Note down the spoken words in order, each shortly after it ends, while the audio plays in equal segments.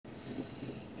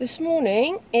This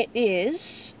morning it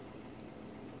is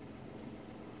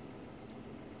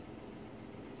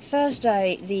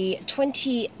Thursday the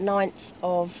 29th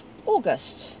of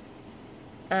August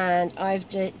and I've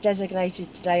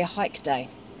designated today a hike day,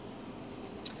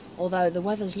 although the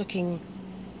weather's looking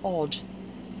odd,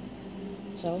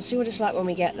 so we'll see what it's like when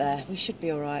we get there. We should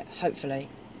be alright, hopefully.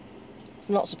 It's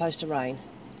not supposed to rain.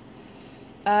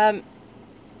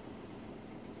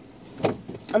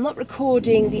 I'm not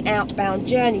recording the outbound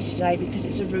journey today because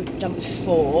it's a route we've done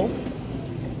before.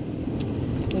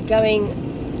 We're going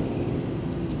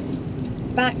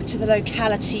back to the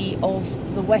locality of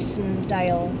the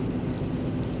Wessendale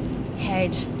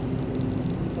Head,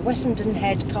 the Wessendale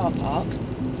Head car park.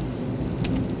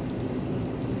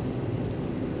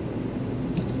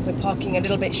 We're parking a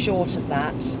little bit short of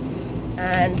that,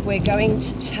 and we're going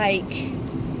to take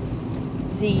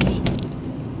the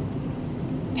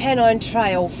Pennine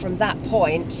Trail from that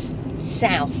point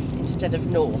south instead of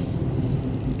north,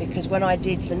 because when I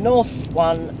did the north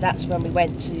one, that's when we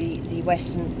went to the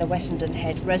Wessendale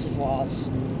Head reservoirs.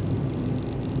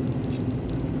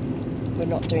 We're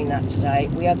not doing that today.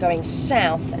 We are going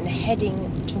south and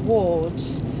heading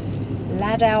towards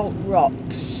Laddow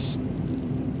Rocks.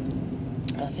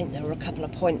 And I think there were a couple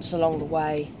of points along the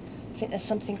way. I think there's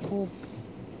something called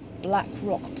Black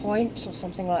Rock Point or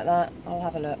something like that. I'll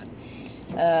have a look.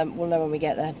 We'll know when we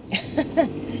get there.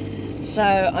 So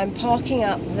I'm parking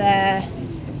up there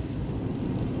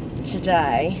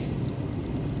today,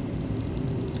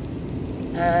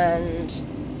 and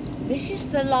this is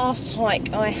the last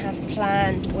hike I have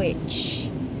planned, which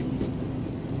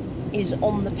is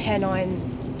on the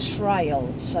Pennine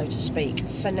Trail, so to speak,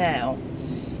 for now.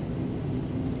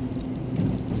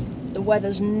 The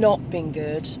weather's not been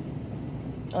good.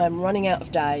 I'm running out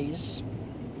of days.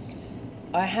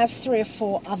 I have 3 or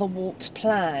 4 other walks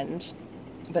planned,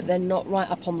 but they're not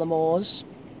right up on the moors,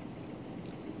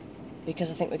 because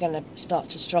I think we're going to start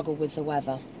to struggle with the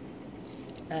weather.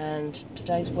 And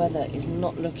today's weather is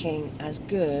not looking as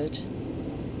good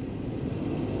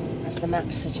as the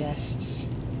map suggests.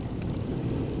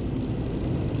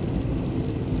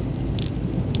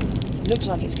 It looks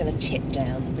like it's going to tip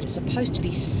down, but it's supposed to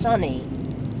be sunny,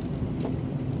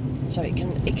 so it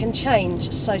can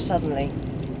change so suddenly.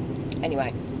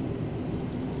 Anyway,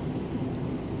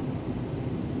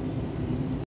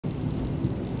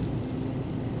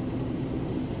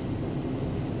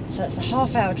 so it's a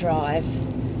half-hour drive,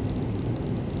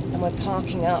 and we're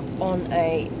parking up on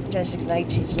a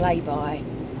designated lay-by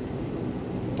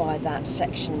by that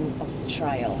section of the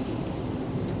trail.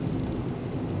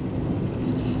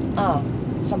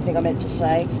 Something I meant to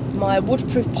say, my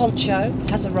waterproof poncho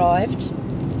has arrived.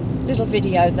 Little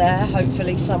video there,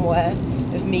 hopefully somewhere,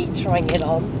 of me trying it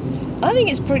on. I think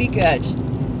it's pretty good.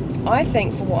 I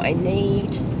think for what I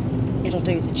need, it'll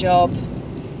do the job.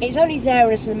 It's only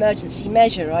there as an emergency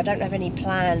measure. I don't have any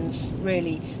plans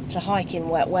really to hike in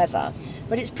wet weather,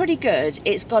 but it's pretty good.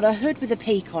 It's got a hood with a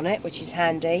peak on it, which is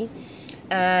handy,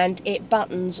 and it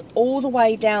buttons all the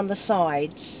way down the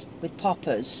sides with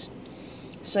poppers,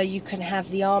 so you can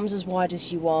have the arms as wide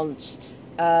as you want,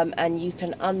 and you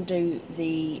can undo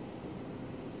the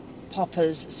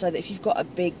poppers so that if you've got a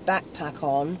big backpack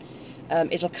on,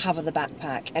 it'll cover the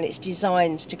backpack, and it's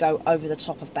designed to go over the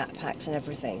top of backpacks and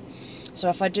everything. So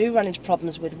if I do run into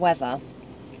problems with weather,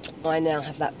 I now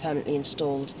have that permanently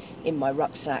installed in my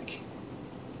rucksack,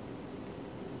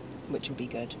 which will be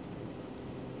good.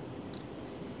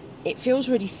 It feels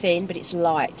really thin, but it's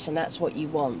light, and that's what you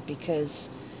want, because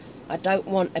I don't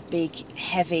want a big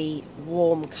heavy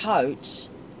warm coat,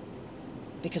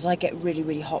 because I get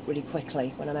really hot really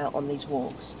quickly when I'm out on these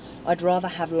walks. I'd rather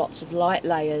have lots of light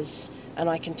layers, and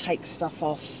I can take stuff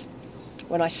off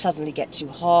when I suddenly get too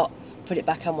hot, put it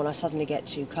back on when I suddenly get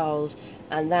too cold,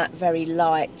 and that very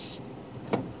light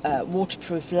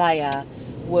waterproof layer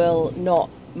will not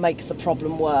make the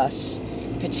problem worse,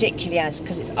 particularly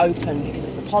because it's open, because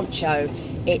it's a poncho.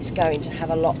 It's going to have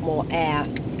a lot more air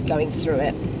going through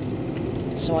it,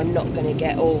 so I'm not going to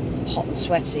get all hot and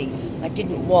sweaty. I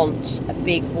didn't want a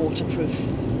big waterproof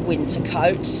winter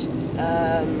coat.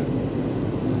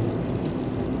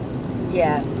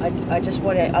 Yeah, I just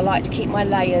want it. I like to keep my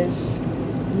layers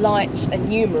light and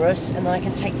numerous, and then I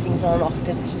can take things on and off,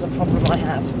 because this is a problem I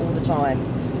have all the time.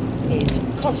 Is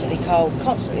constantly cold,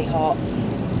 constantly hot,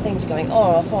 things going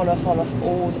on off, on off, on off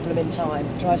all the blooming time.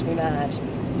 It drives me mad.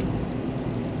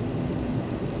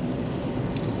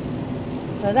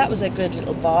 So that was a good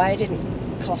little buy. It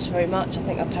didn't cost very much. I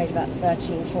think I paid about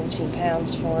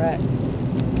 £13–14 for it,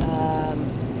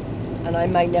 and I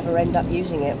may never end up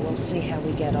using it. We'll see how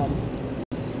we get on.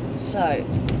 So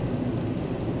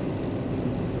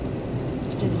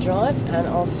do the drive, and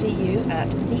I'll see you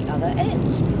at the other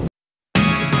end.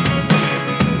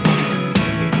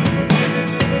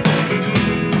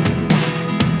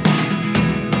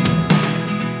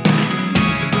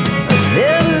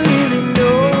 Never really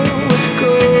know what's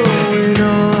going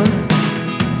on.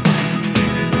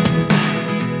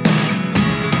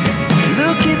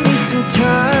 Look at me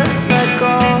sometimes like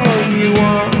all you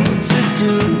want to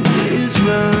do is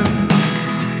run.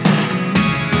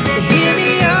 Hear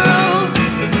me out,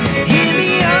 hear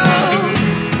me out.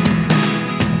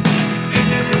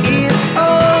 It's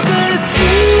all the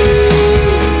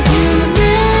things you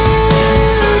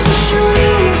never show.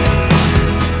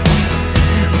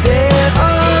 There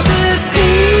are the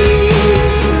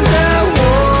things I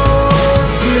want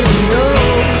to know.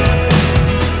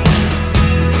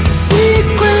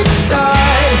 Secrets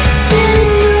start in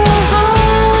your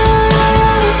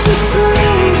heart so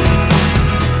slow.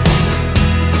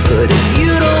 But if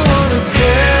you don't want to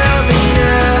tell me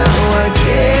now, I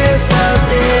guess I'll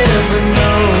never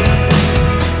know.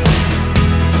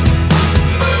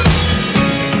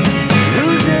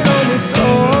 Losing almost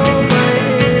all my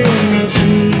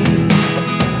energy.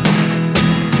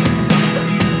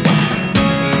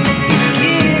 It's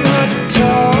getting hard to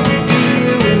talk to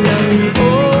you, and I'm the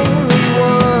only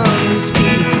one who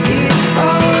speaks. It's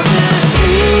all the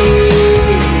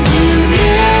things you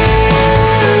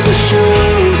never show.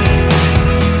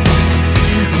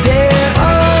 There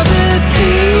are the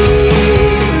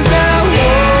things I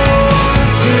want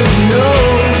to know.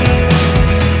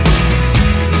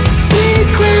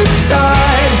 Secrets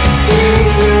start in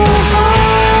your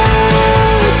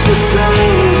heart so slow.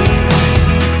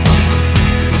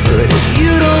 But if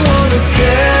you don't want to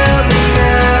tell me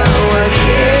now, I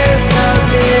guess I'll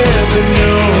never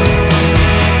know.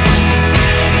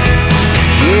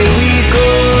 Here we go,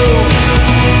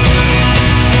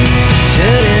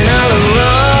 turning all the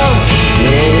wrongs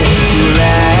into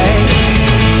rights.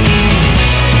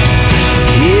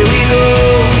 Here we go,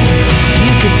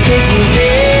 you could take me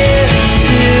there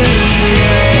tonight.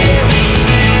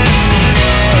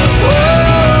 Whoa,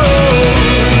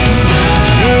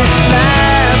 this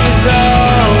life is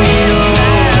all we know.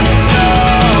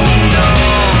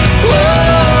 Whoa,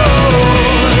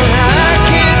 I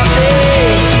can't stay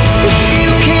if you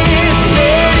can't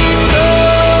let it go.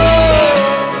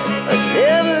 I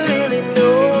never really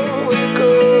know what's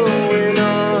going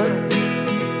on.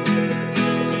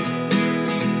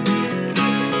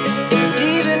 And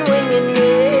even when you're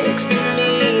next to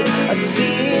me, I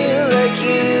feel like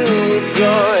you were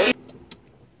gone.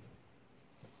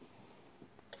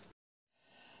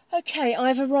 Okay,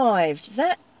 I've arrived.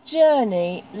 That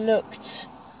journey looked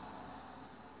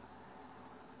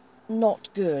not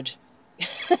good.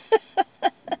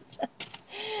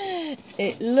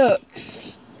 It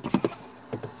looks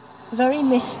very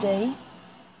misty.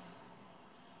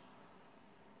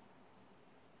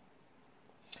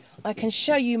 I can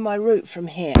show you my route from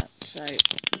here, so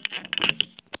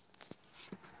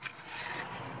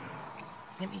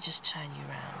let me just turn you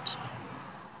around.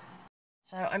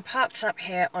 So I'm parked up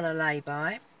here on a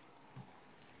lay-by,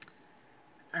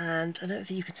 and I don't know if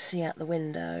you can see out the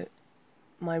window,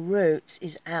 my route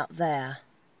is out there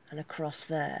and across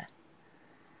there.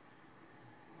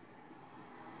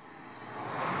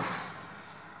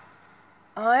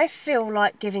 I feel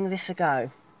like giving this a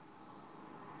go,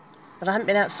 but I haven't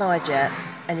been outside yet,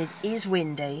 and it is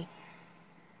windy.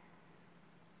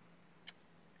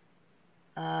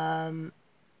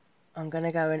 I'm going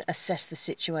to go and assess the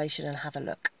situation and have a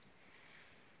look.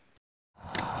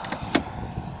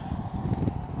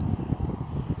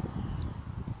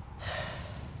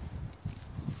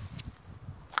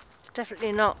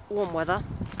 Definitely not warm weather.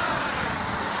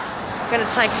 I'm going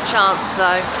to take a chance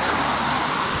though.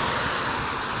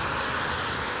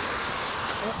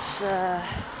 Let's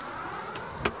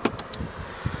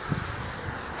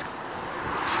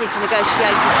just need to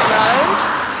negotiate this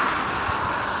road.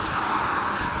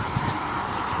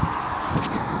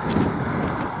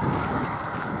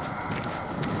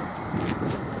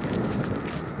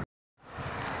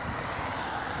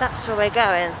 That's where we're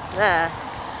going, there.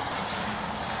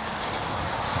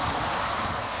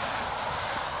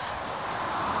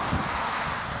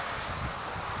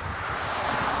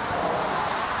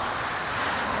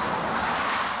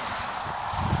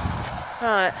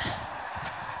 Right.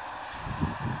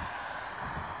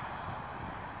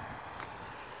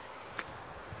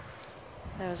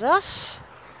 There's us.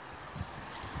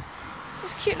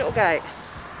 It's a cute little gate.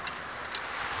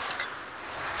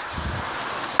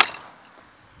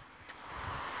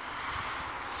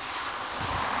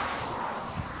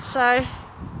 So,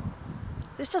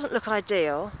 this doesn't look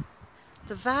ideal,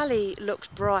 the valley looks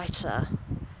brighter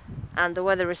and the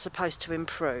weather is supposed to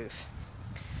improve.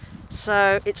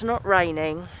 So it's not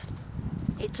raining,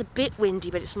 it's a bit windy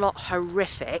but it's not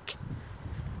horrific,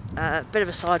 bit of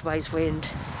a sideways wind,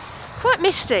 quite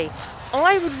misty.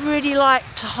 I would really like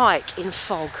to hike in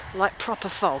fog, like proper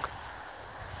fog.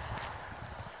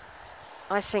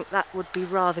 I think that would be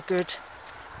rather good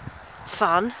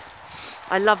fun.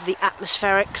 I love the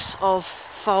atmospherics of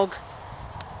fog.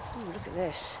 Ooh, look at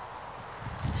this.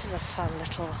 This is a fun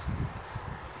little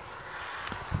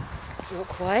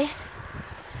walkway.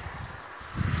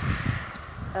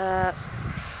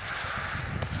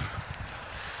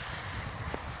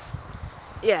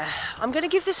 Yeah, I'm going to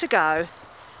give this a go,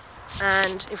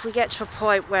 and if we get to a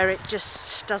point where it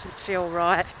just doesn't feel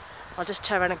right, I'll just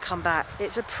turn around and come back.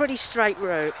 It's a pretty straight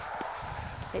route.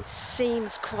 It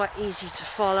seems quite easy to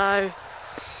follow.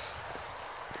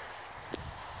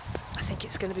 I think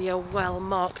it's going to be a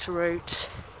well-marked route,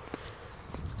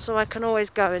 so I can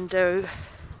always go and do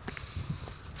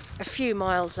a few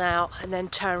miles out and then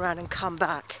turn around and come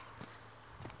back.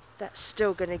 That's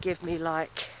still going to give me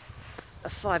like a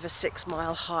 5 or 6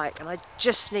 mile hike, and I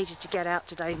just needed to get out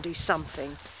today and do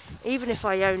something, even if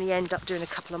I only end up doing a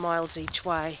couple of miles each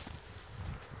way.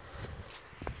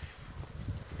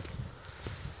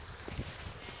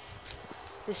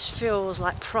 This feels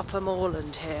like proper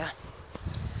moorland here.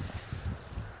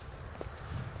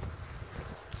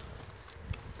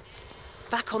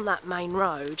 Back on that main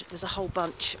road there's a whole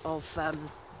bunch of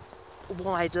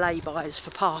wide lay-bys for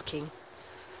parking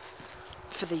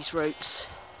for these routes.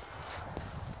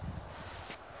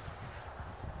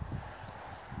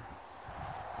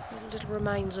 Little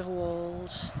remains of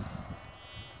walls,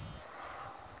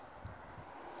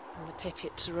 and the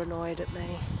pipits are annoyed at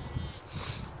me.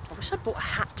 I wish I'd bought a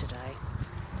hat today.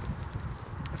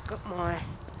 I've got my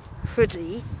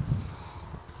hoodie.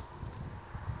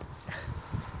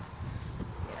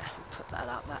 Yeah, put that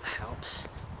up, that helps.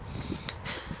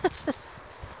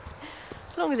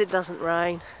 As long as it doesn't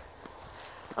rain.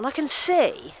 And I can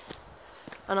see,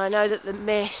 and I know that the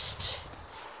mist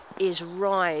is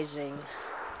rising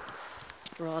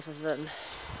rather than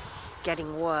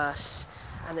getting worse,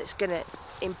 and it's going to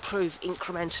improve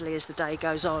incrementally as the day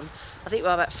goes on. I think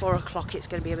by about 4 o'clock it's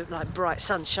going to be a bit like bright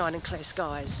sunshine and clear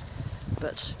skies,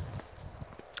 but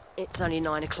it's only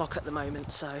 9 o'clock at the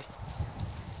moment, so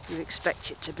you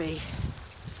expect it to be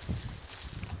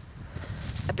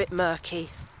a bit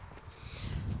murky.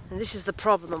 And this is the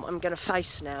problem I'm going to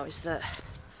face now, is that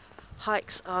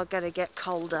hikes are going to get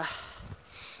colder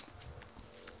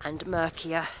and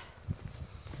murkier,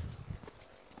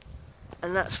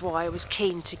 and that's why I was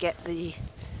keen to get the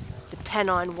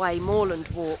Pennine Way moorland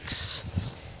walks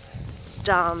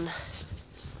done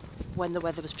when the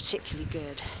weather was particularly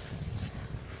good.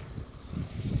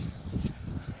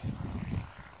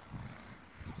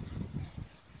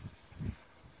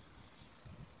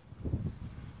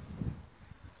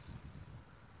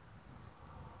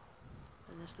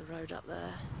 And there's the road up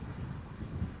there.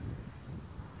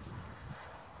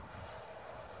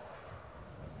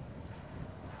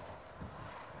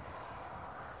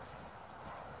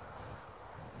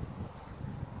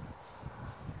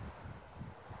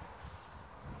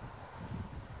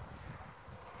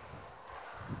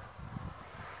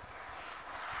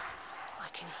 I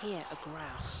can hear a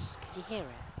grouse. Can you hear it?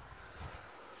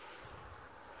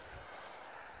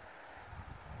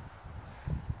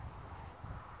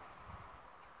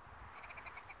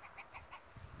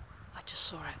 I just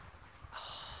saw it. Oh.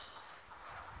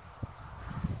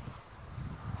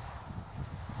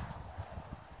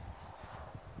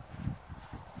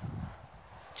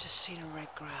 Just seen a red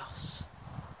grouse.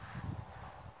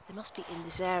 They must be in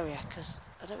this area, because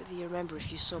I don't know whether you remember,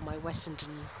 if you saw my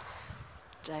Wessendale,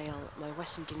 my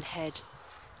Wessendale Head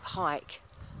hike,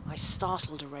 I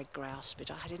startled a red grouse,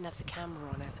 but I didn't have the camera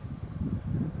on it.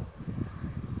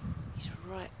 He's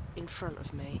right in front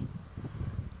of me,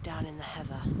 down in the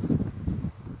heather.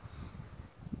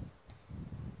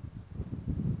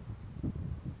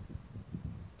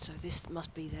 So this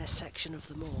must be their section of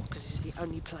the moor, because this is the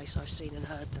only place I've seen and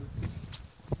heard them.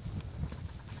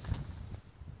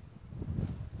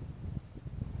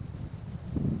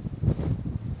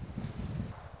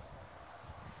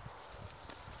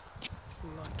 We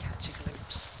might catch a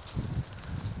glimpse.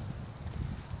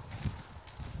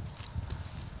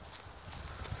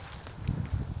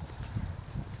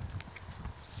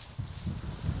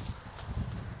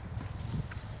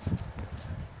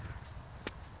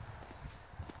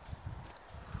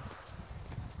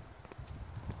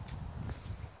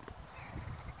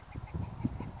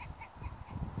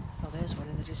 There's one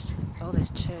in the distance. Oh, there's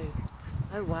two.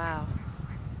 Oh, wow.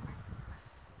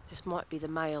 This might be the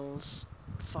males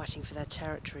fighting for their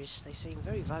territories. They seem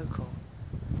very vocal.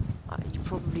 You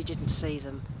probably didn't see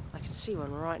them. I can see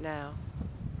one right now.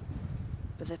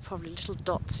 But they're probably little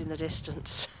dots in the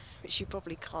distance, which you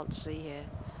probably can't see here.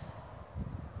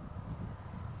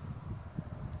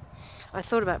 I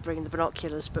thought about bringing the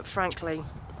binoculars, but frankly,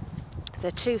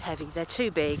 they're too heavy, they're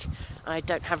too big, and I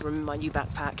don't have room in my new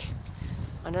backpack.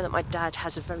 I know that my dad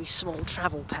has a very small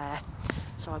travel pair,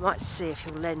 so I might see if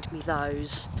he'll lend me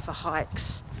those for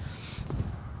hikes.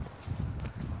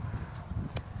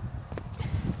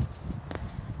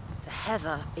 The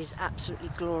heather is absolutely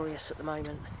glorious at the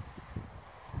moment.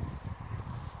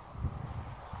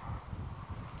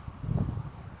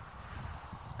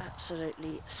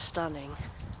 Absolutely stunning.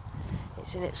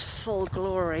 It's in its full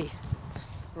glory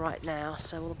right now,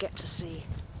 so we'll get to see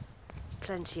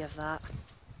plenty of that.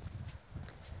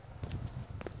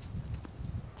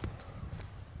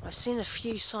 I've seen a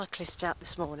few cyclists out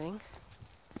this morning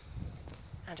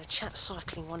and a chap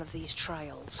cycling one of these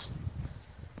trails,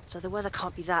 so the weather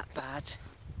can't be that bad,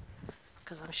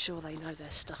 because I'm sure they know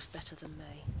their stuff better than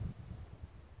me.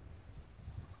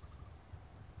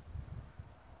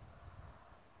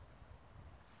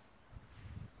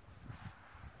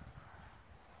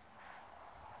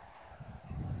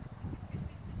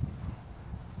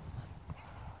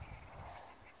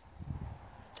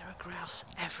 There are grouse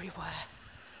everywhere.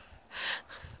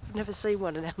 I've never seen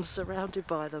one and I'm surrounded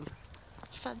by them.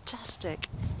 Fantastic.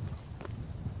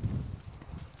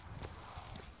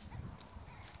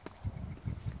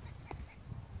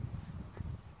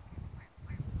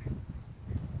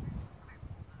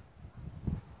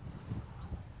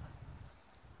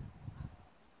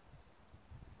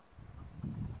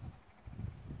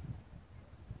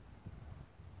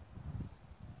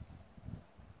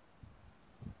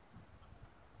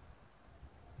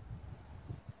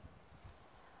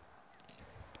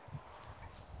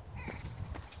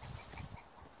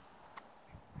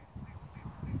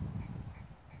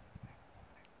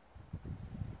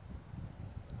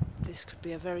 This could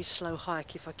be a very slow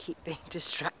hike if I keep being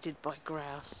distracted by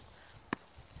grouse.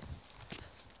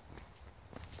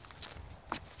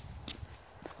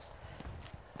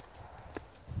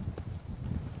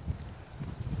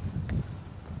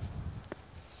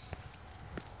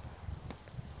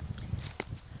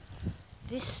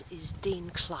 This is Dean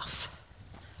Clough.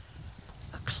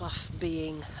 A clough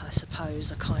being, I suppose,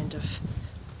 a kind of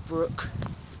brook.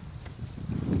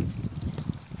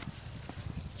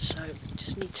 So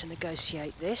just need to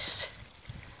negotiate this,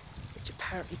 which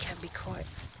apparently can be quite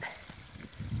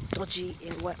dodgy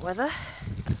in wet weather,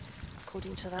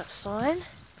 according to that sign.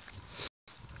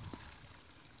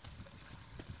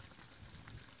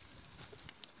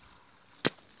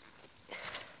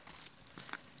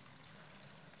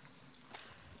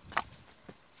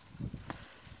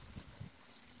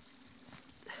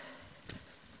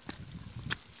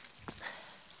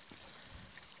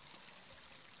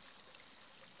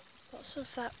 Lots of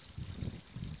that,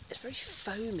 it's very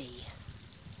foamy.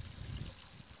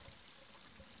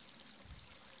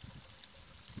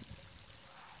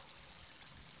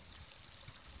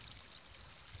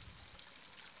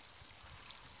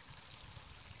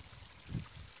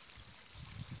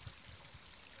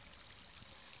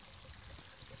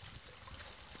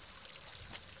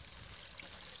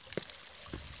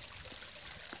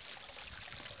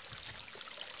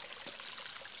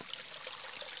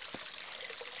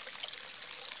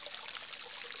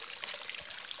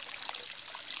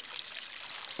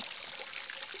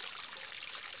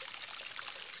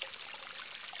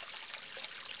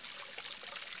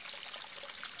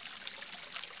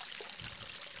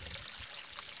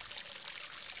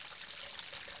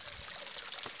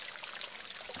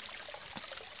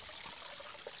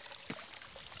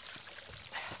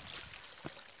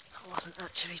 Wasn't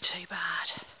actually too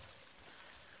bad.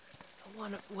 The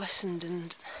one at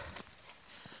Wessendale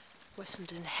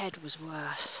Head was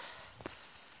worse.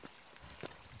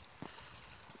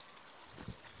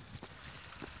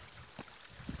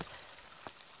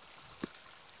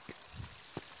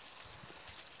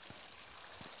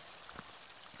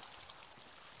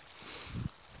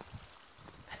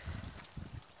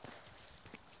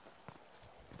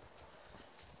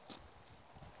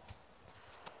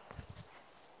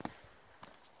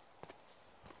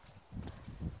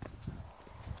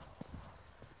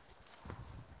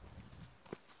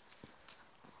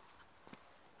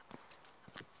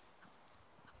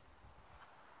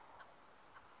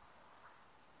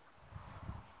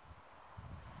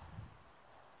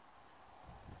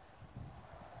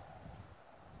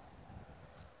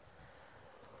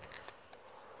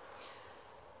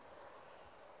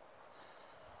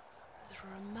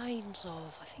 remains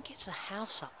of, I think it's a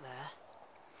house up there.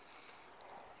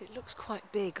 It looks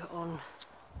quite big on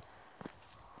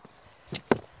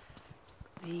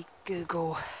the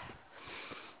Google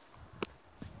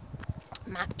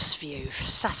Maps view,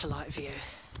 satellite view.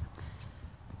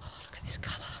 Oh, look at this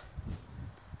colour.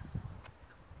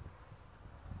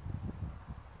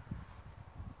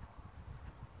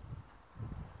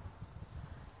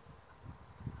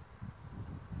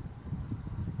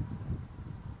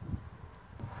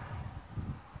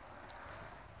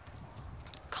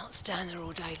 Can't stand there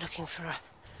all day looking for a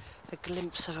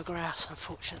glimpse of a grouse,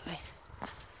 unfortunately.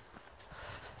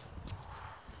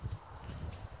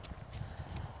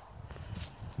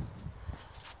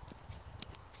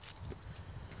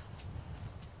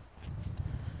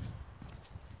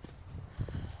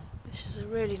 This is a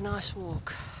really nice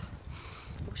walk.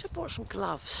 I wish I brought some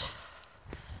gloves.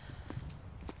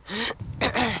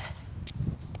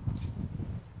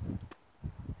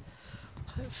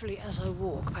 Hopefully as I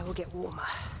walk I will get warmer,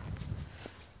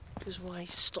 because I need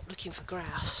to stop looking for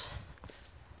grouse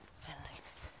and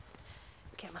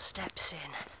get my steps in.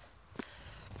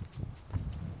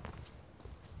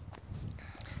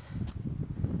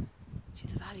 See,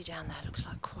 the valley down there looks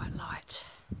like quite light.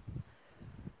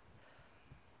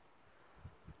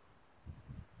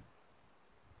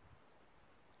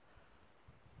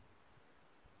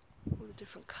 All the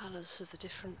different colours of the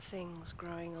different things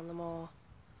growing on the moor.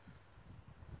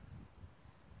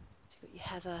 So you've got your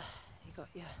heather, you've got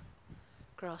your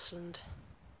grassland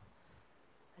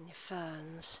and your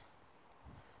ferns.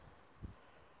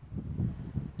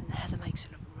 And the heather makes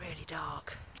it look really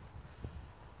dark.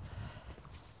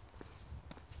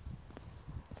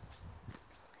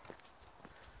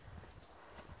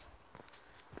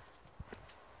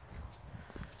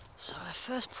 So our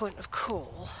first point of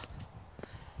call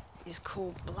is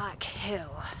called Black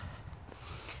Hill,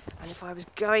 and if I was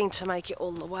going to make it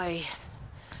all the way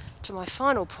to my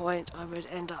final point I would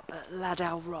end up at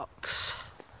Laddow Rocks.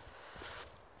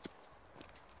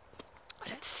 I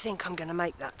don't think I'm going to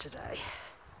make that today,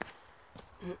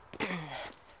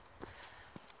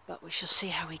 but we shall see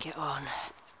how we get on.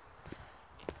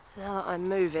 Now that I'm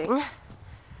moving,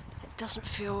 it doesn't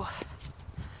feel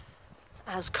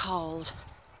as cold.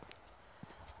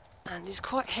 And it's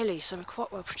quite hilly, so we're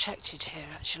quite well protected here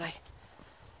actually.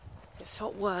 It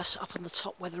felt worse up on the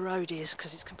top where the road is,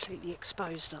 because it's completely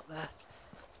exposed up there.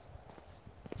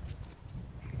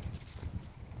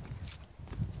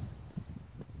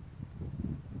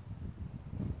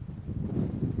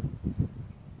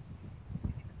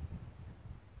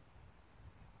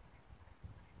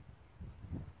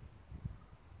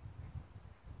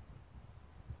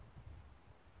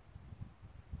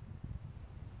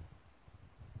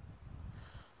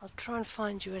 I'll try and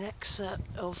find you an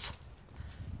excerpt of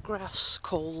grouse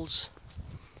calls,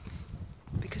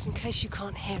 because in case you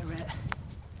can't hear it,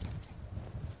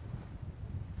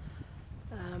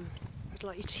 I'd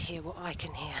like you to hear what I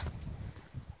can hear.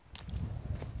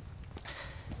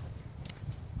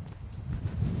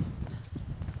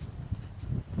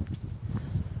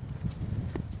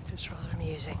 It's rather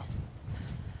amusing.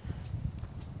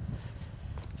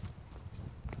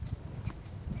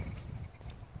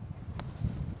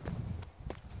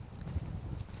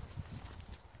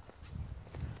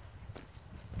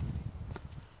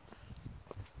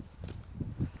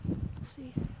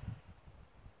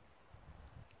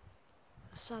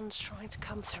 The sun's trying to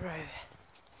come through.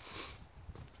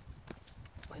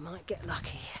 We might get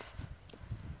lucky.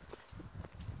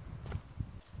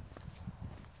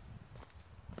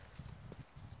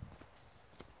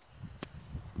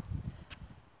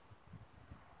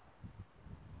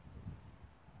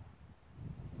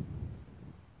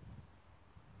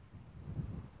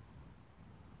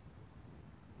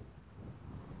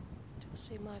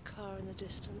 Still see my car in the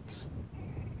distance.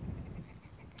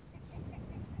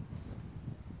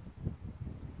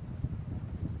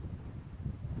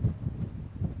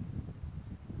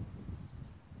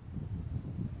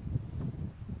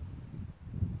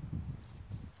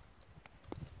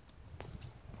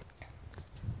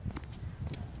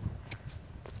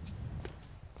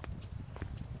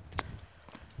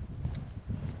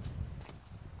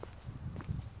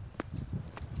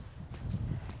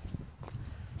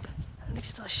 At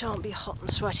least I shan't be hot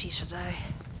and sweaty today.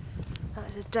 That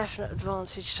is a definite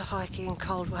advantage to hiking in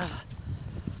cold weather.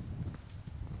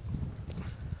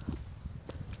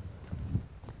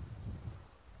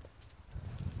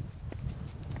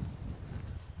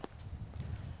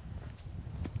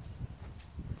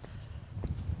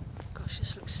 Gosh,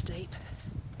 this looks steep.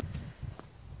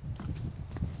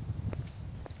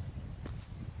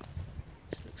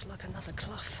 This looks like another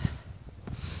clough.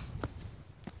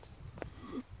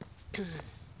 Wow.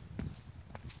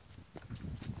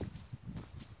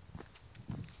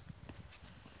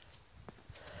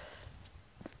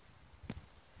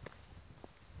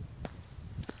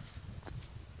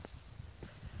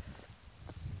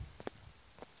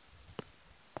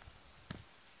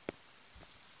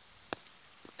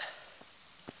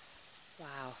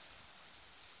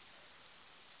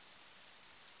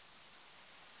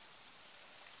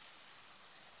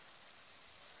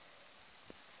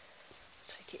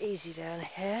 Take it easy down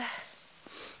here.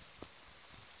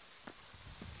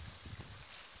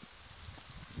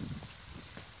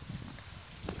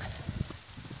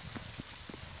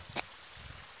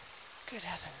 Good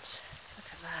heavens, look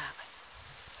at that.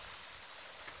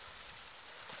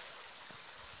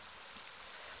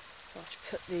 I'll have to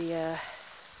put the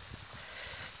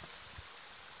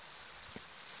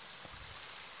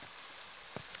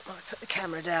I'll put the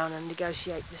camera down and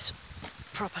negotiate this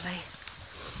properly.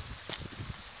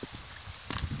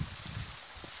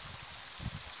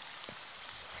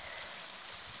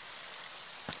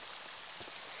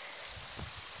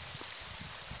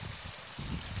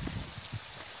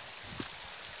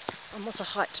 I'm not a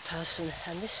heights person,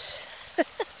 and this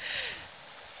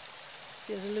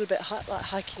feels a little bit like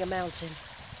hiking a mountain.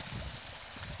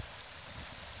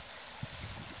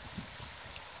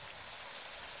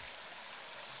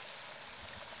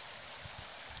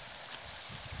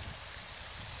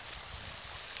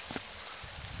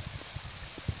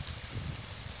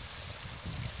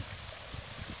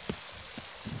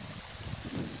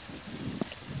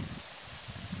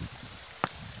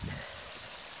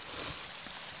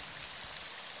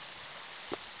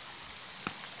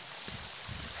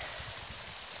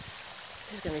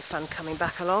 This is going to be fun coming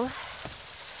back along.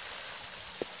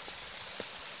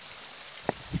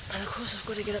 And of course I've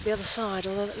got to get up the other side,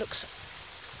 although that looks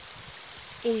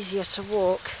easier to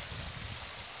walk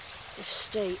if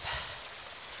steep.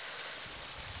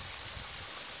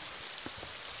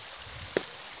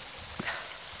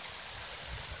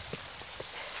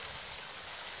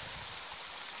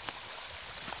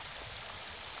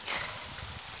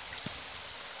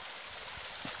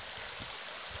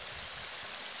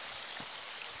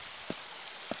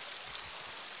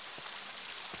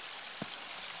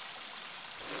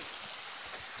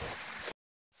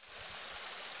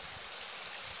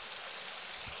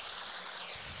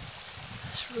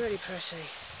 It's really pretty.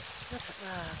 Look at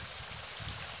that.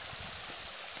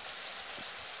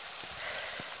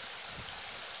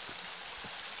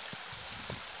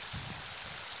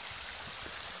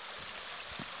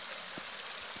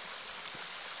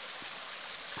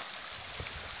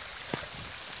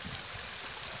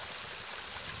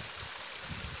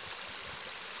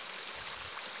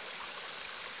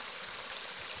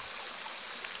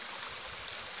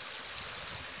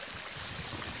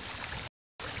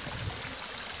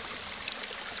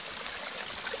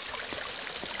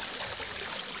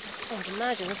 I would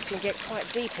imagine this can get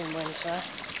quite deep in winter.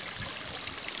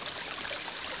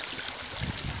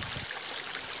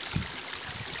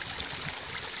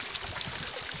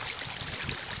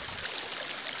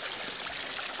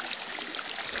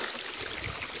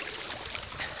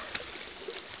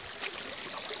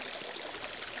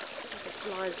 The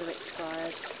flies have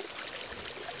expired.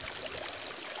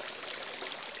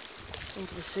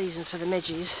 Into the season for the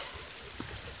midges.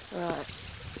 Right.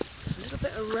 A little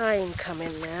bit of rain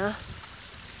coming now.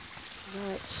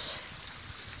 That's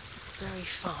very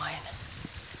fine.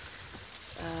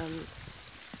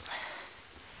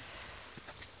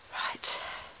 Right.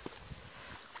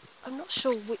 I'm not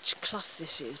sure which clough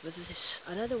this is, whether this,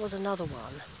 I know there was another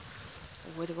one,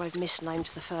 or whether I've misnamed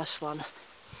the first one.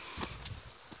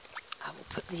 I will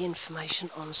put the information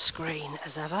on screen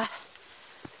as ever.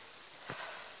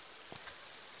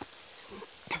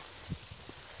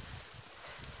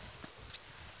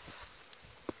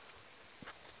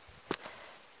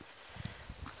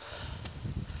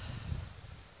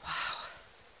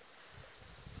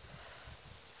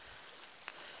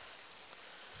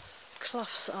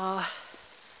 Cloughs are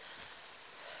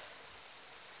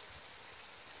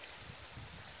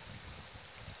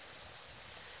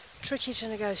tricky to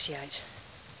negotiate.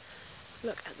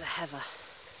 Look at the heather.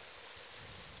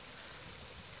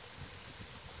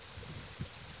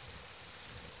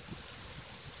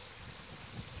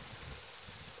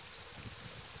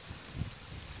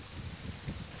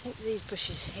 I think these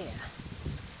bushes here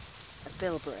are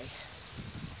bilberry.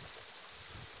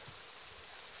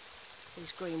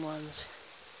 These green ones.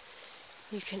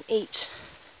 You can eat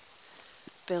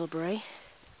bilberry,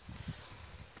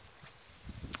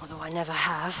 although I never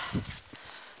have.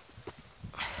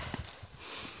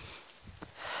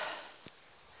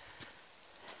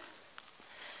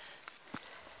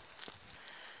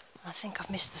 I think I've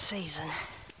missed the season.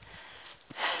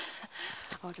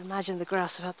 I would imagine the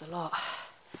grouse have had the lot.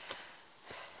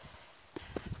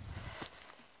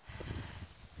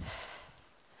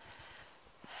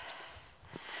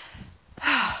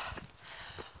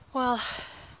 Well,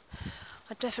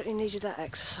 I definitely needed that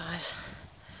exercise.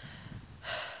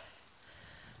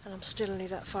 And I'm still only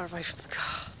that far away from the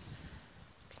car.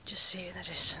 You can just see it in the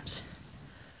distance.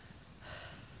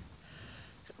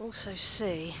 You can also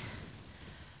see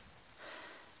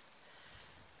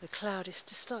the cloud is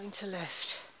just starting to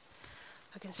lift.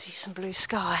 I can see some blue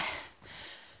sky,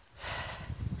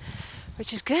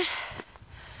 which is good.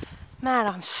 Man,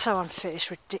 I'm so unfit, it's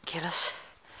ridiculous.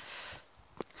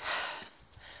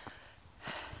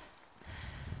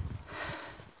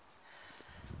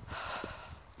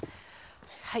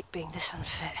 I hate being this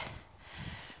unfit.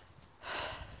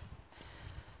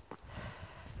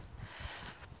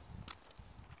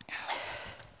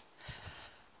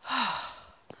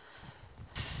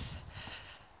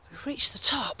 We've reached the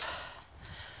top.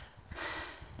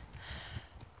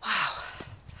 Wow.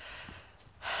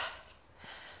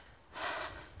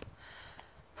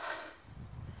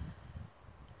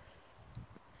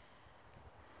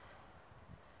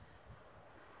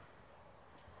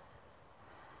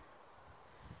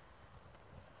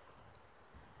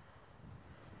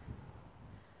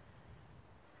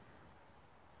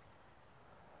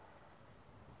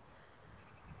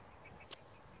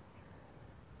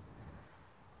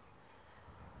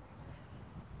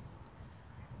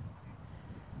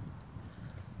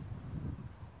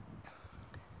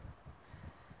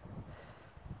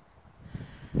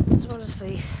 As well as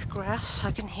the grass,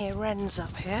 I can hear wrens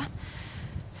up here.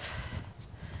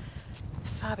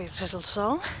 Fabulous little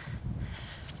song.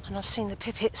 And I've seen the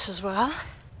pipits as well.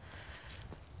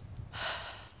 I'm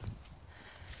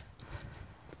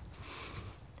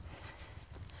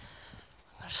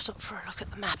going to stop for a look at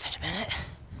the map in a minute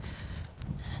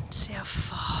and see how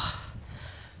far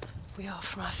we are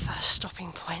from our first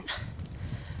stopping point.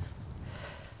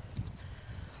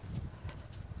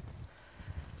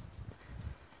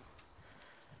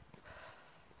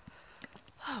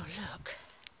 Oh, look.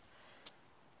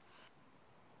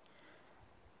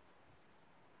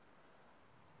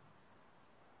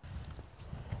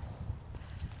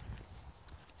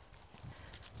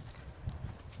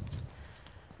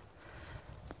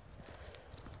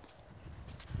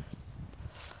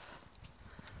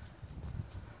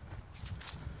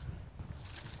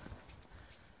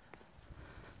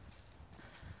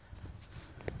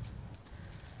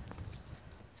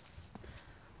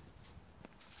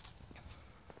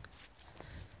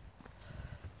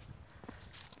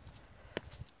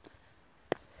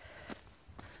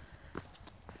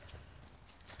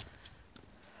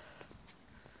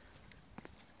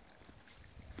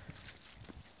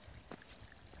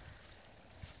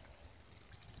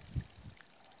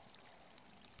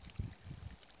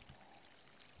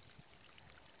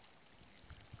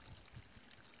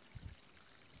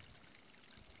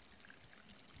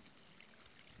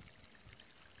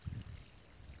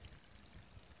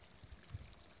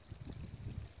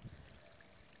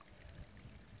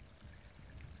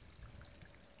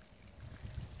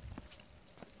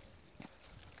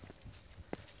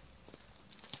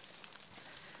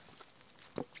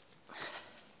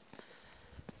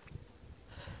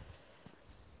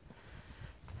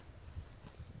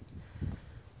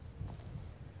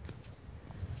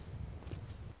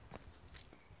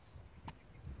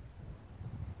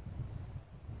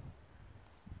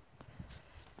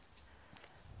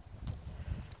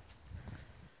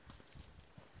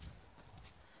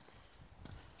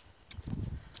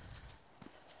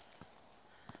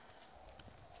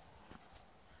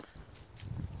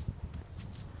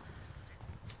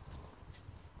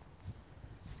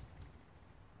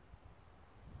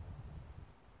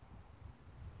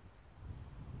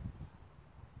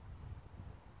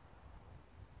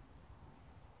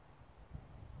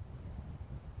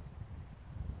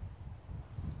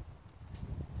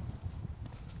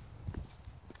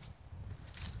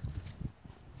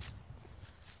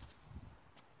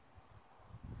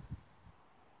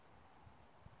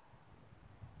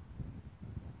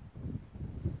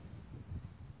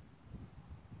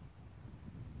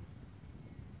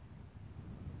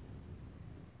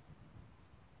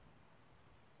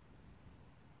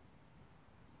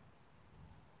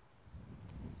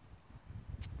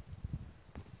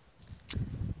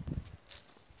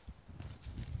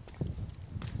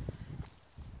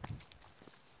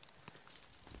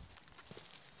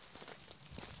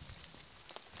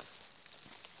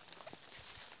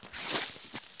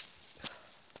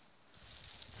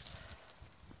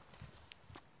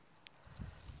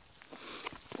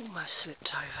 Almost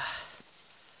slipped over.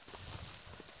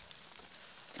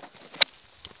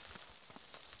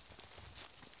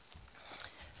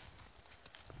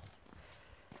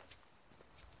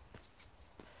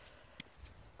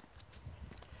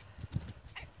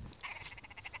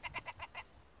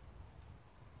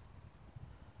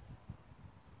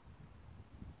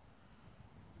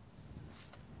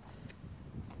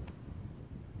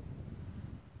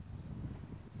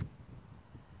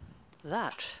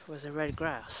 That was a red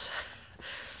grouse.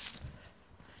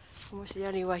 Almost the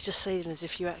only way to see them is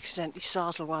if you accidentally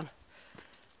startle one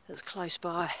that's close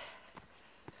by.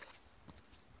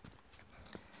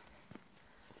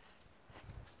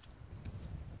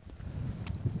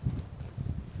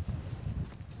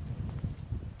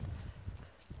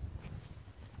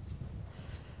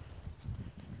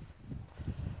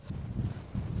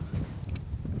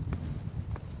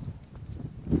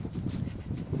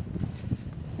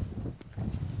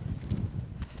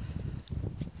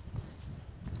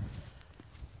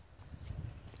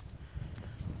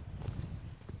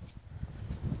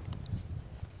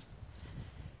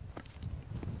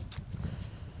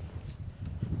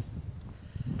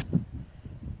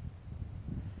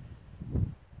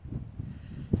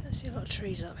 I see a lot of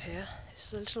trees up here. This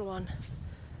is a little one.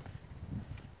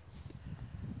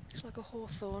 Looks like a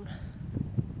hawthorn.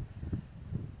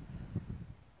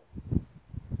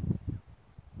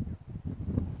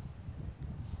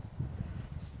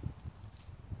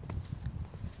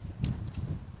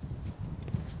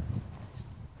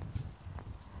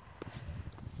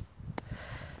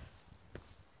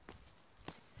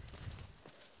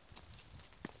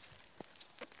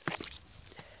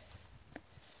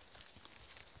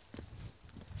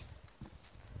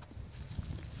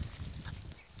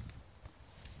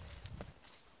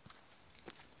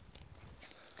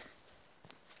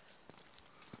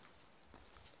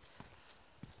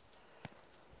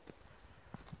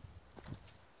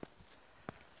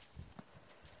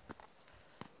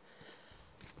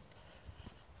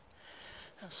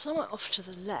 Now, somewhat off to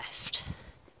the left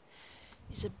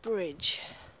is a bridge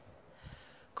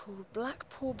called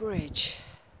Blackpool Bridge.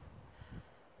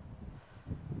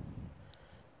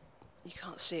 You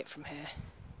can't see it from here,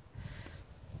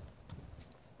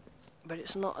 but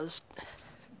it's not as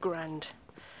grand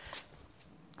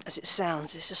as it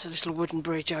sounds. It's just a little wooden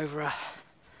bridge over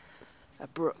a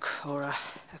brook or a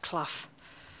clough.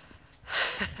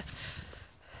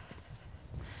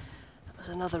 That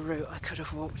was another route I could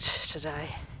have walked today.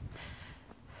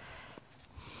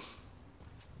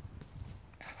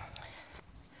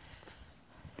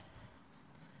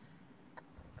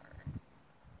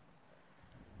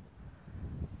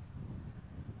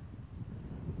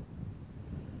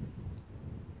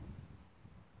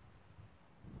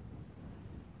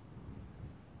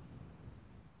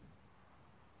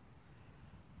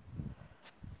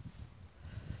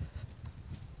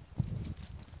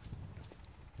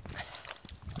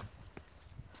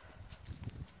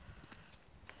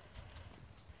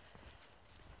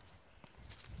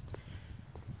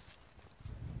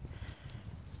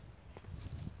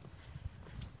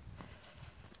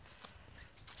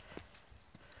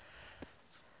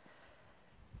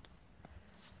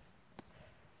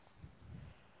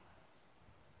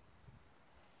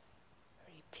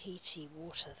 Peaty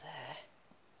water there.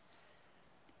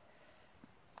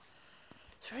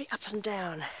 It's very up and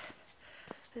down.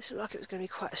 This looked like it was going to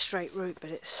be quite a straight route,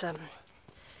 but it's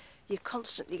you're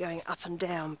constantly going up and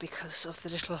down because of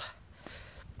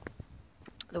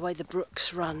the way the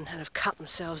brooks run and have cut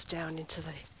themselves down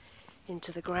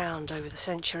into the ground over the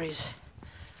centuries.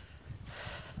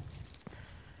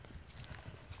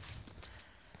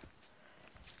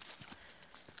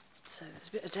 So there's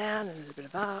a bit of down and there's a bit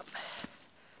of up.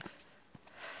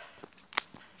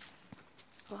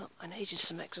 Well, I needed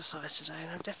some exercise today and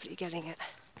I'm definitely getting it.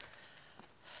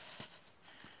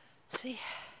 See,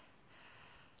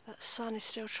 that sun is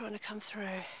still trying to come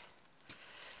through.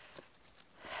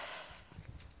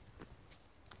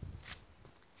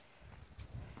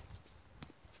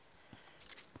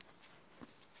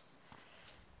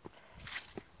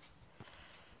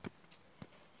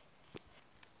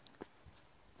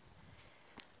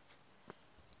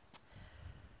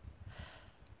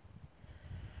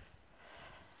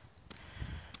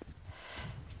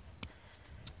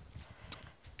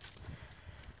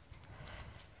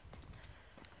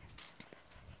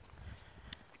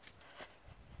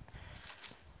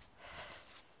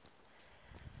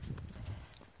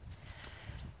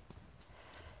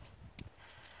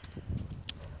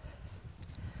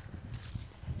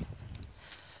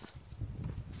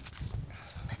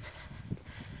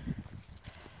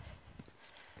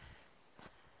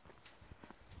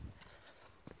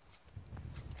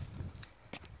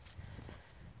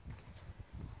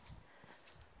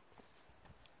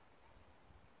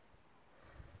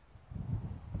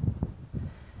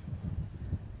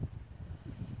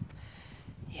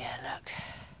 Yeah, look,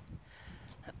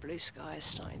 that blue sky is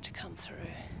starting to come through.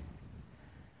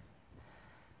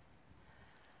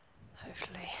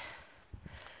 Hopefully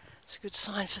it's a good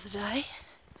sign for the day.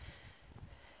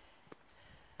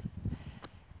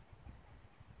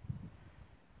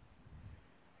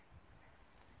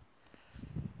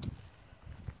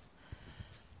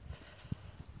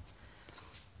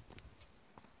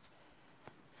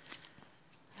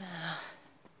 Now,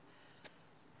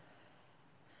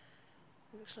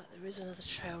 looks like there is another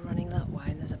trail running that way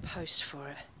and there's a post for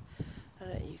it. I don't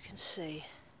know if you can see.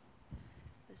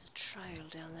 There's a trail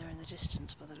down there in the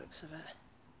distance by the looks of it.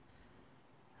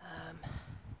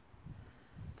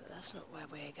 But that's not where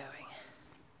we're going.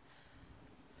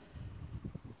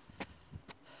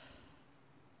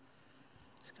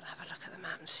 Just going to have a look at the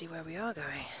map and see where we are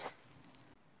going.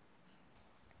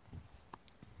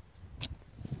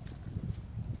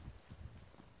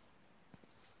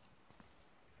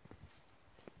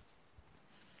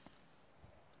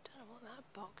 Don't know what that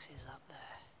box is up there.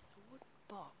 A wooden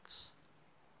box.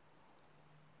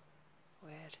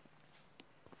 Weird.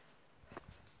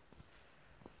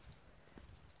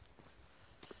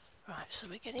 Right, so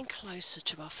we're getting closer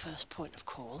to our first point of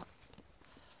call.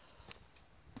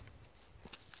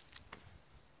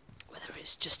 Whether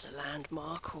it's just a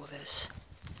landmark or there's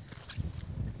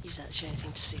actually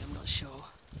anything to see, I'm not sure.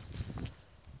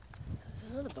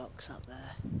 There's another box up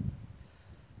there.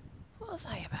 What are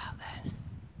they about then?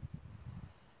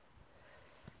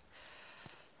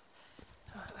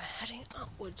 Right, we're heading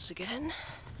upwards again.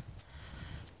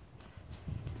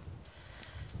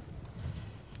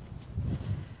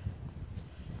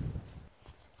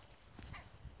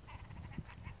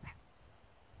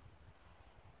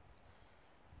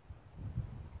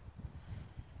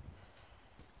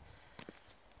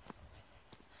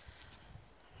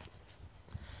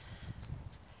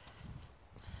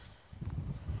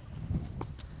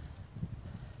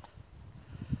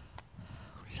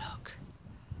 Look.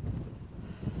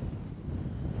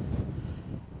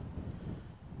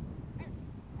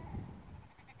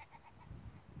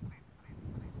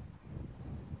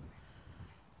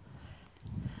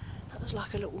 That was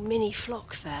like a little mini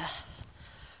flock there.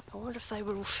 I wonder if they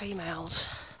were all females.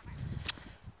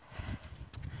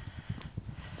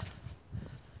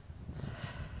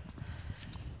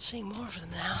 Seeing more of them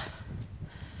now.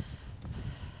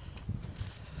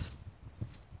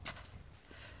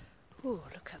 Ooh,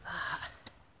 look at that.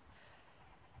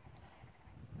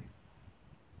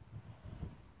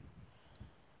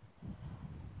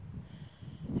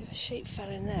 If a sheep fell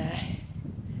in there,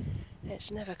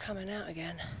 it's never coming out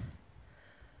again.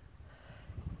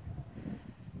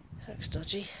 Looks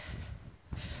dodgy.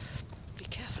 Be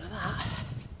careful of that.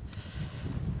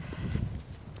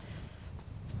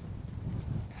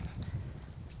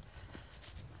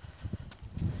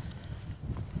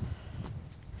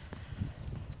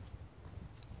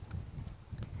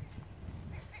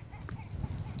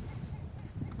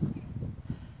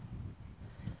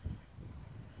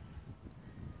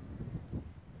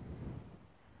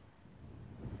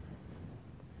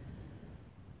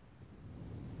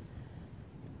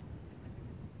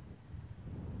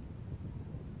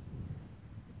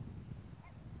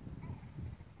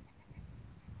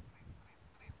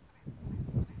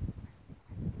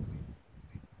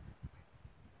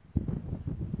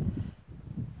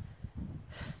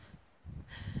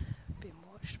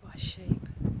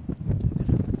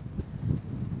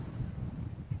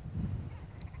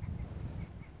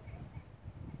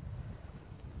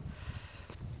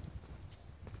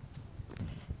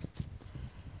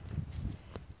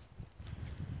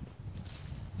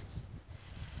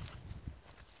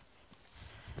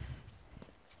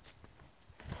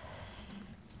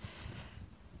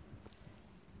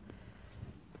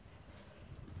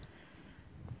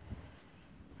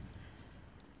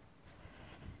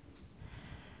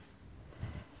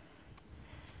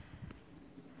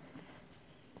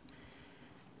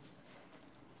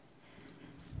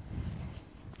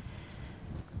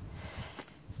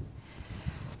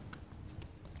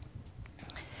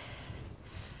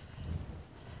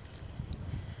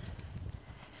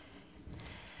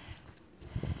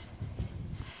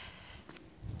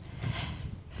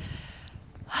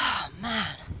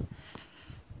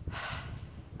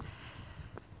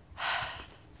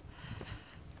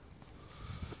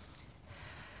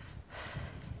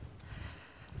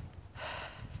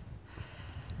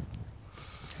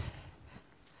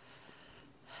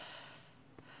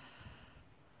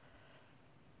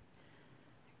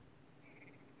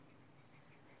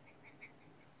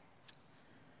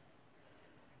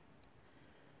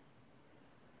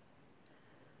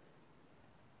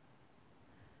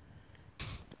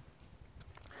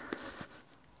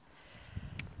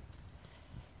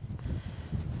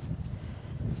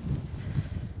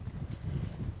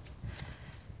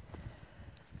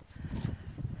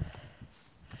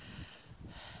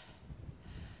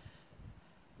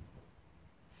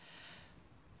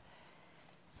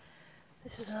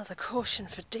 This is another caution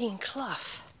for Dean Clough.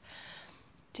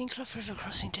 Dean Clough River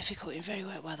crossing difficult in very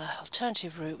wet weather.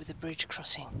 Alternative route with a bridge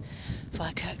crossing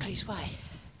via Kirklees Way.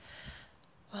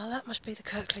 Well, that must be the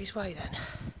Kirklees Way then.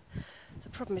 The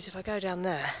problem is if I go down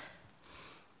there,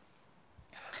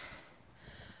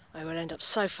 I will end up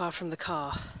so far from the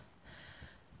car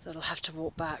that I'll have to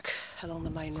walk back along the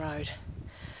main road.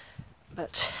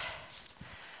 But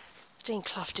Dean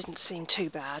Clough didn't seem too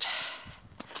bad.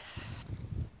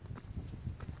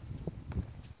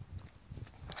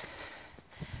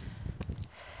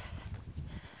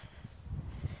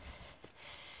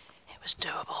 It was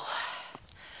doable.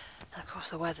 And of course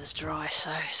the weather's dry,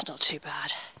 so it's not too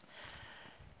bad.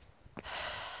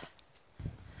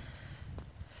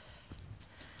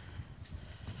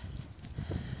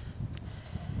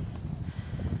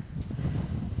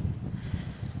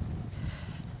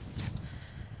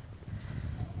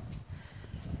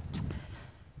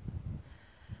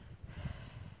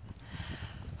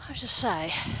 I have to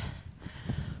say,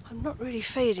 I'm not really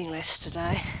feeling this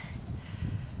today.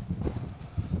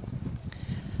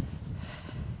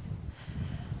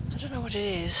 I don't know what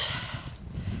it is.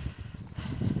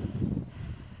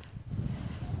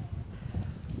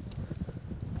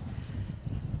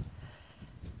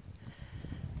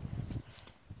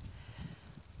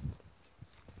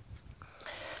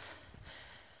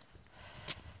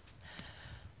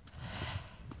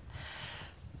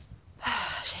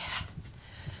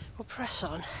 We'll press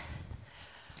on,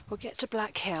 we'll get to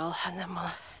Black Hill and then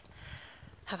we'll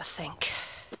have a think.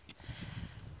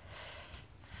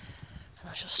 And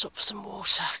I shall stop for some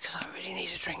water because I really need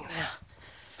a drink now.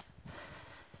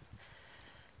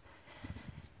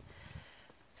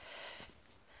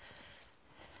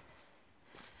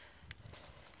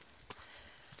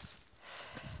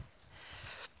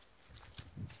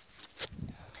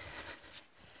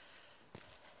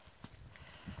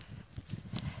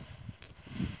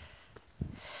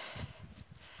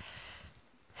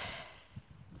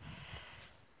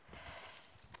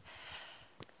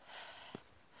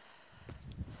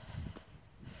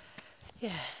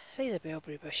 Yeah, these are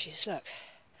bilberry bushes, look.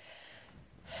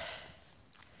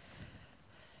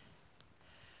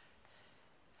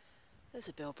 There's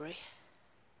a bilberry.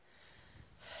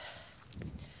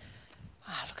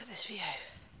 Wow, look at this view.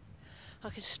 I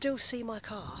can still see my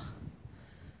car.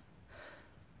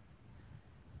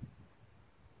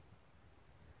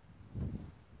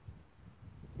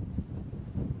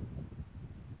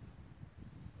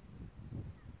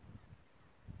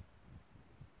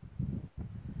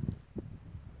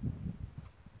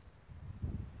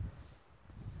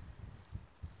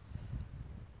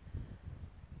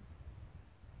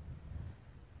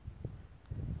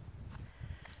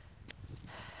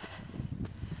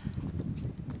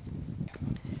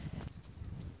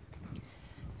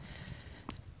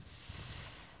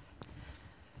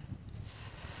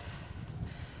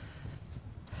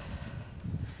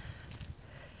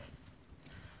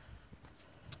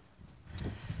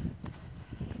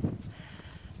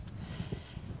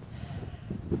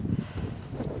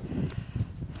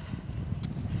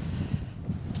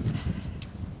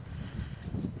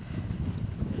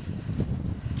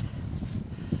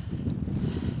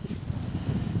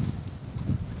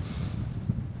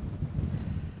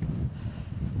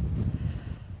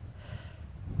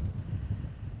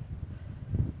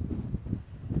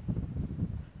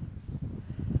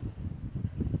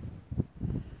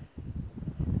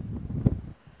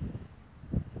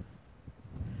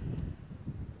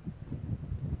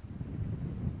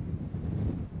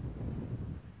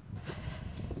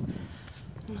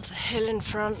 Another hill in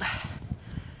front.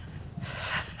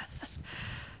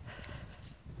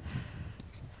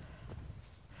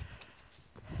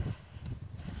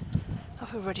 I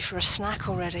feel ready for a snack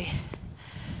already.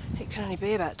 It can only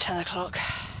be about 10 o'clock.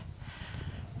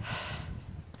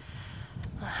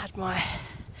 I had my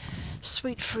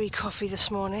sweet-free coffee this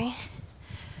morning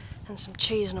and some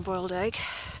cheese and a boiled egg.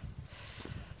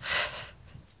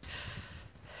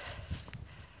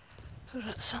 Oh,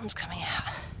 look, the sun's coming out.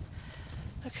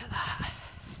 Look at that.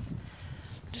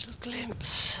 A little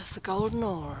glimpse of the golden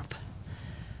orb.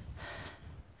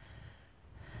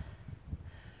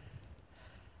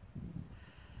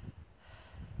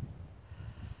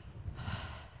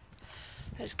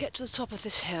 Let's get to the top of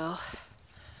this hill,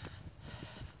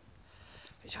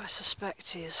 which I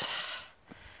suspect is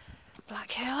Black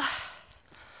Hill.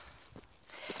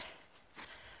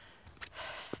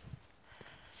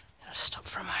 I'll stop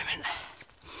for a moment.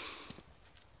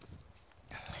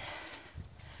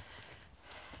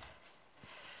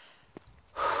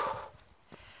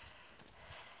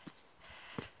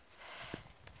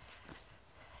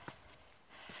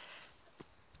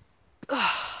 Oh.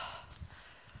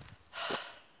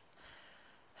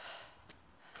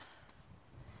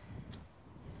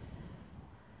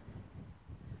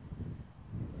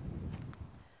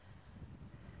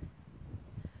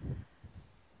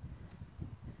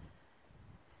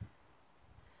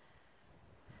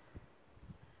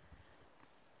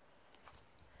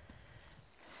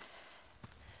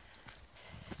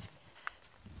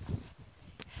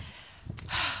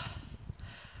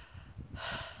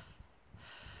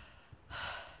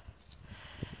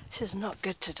 This is not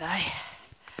good today.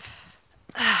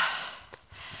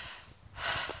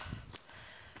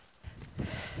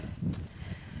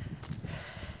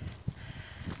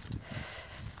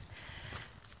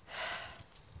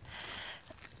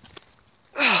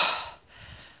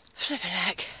 Flipping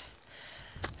heck.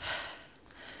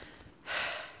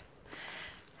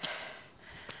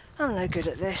 I'm no good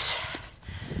at this.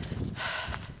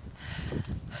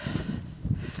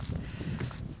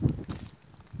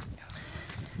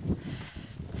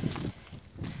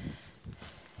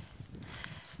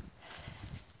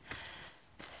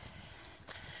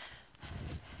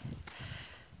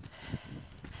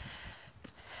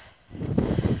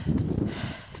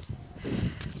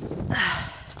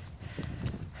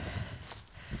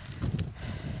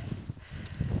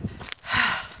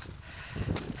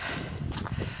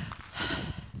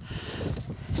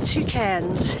 Two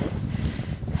cans.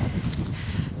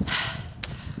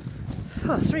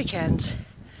 Oh, 3 cans.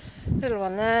 Little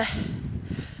one there,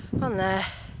 and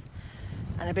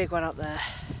a big one up there.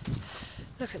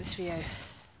 Look at this view.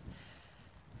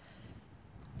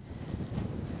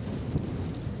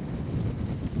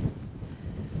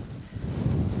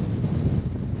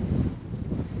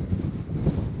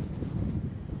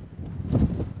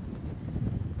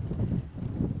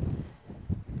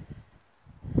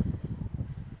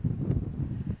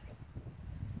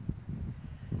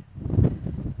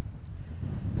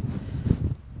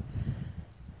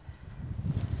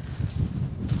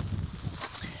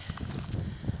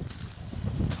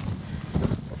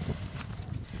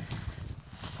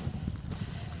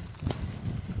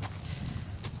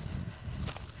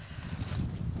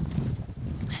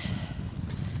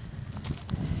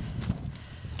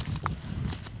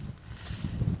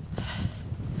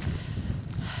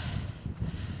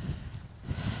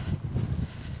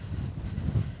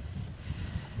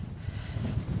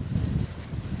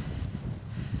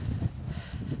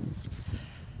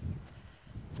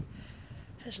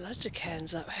 There's loads of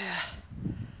cans up here.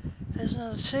 There's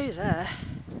another 2 there.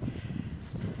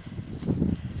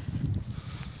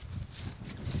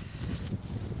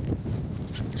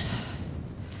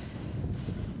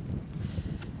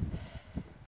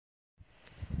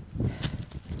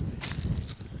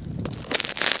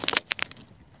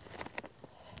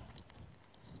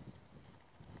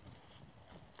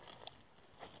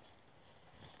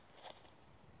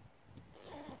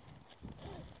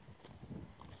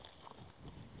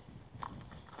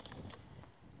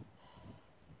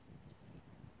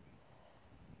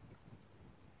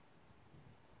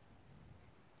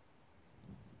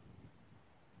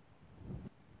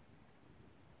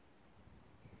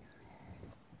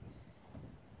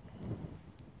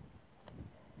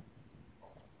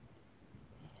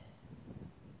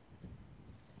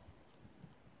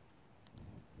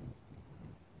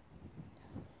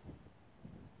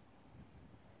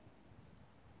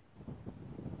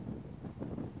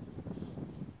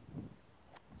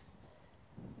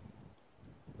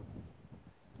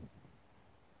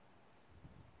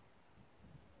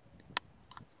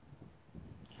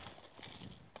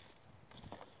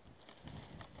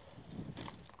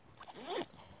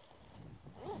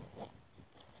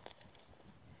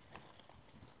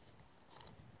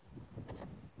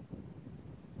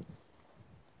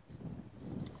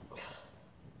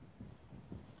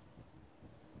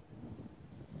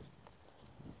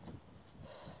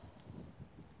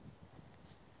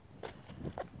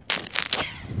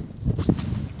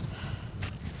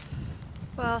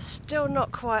 Well, still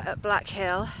not quite at Black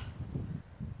Hill.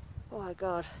 Oh my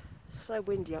god, so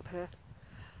windy up here.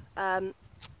 I'm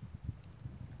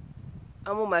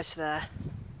almost there.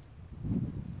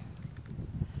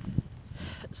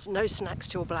 There's no snacks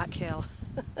till Black Hill.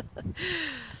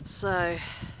 So,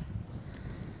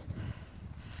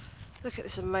 look at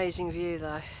this amazing view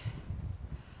though.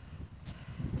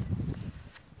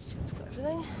 Got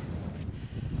everything?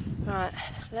 Right,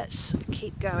 let's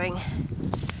keep going.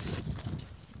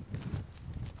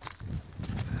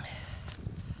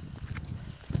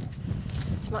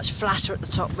 Much flatter at the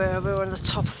top. We're on the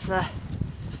top of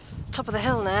the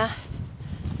hill now.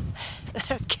 There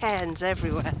are cans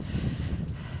everywhere.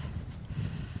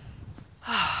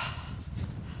 I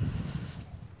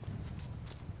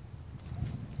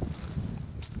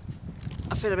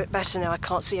feel a bit better now. I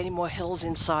can't see any more hills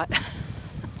in sight.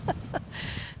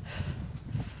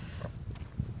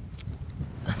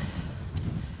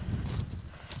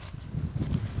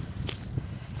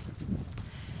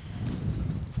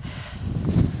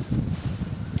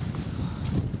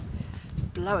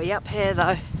 Blowy up here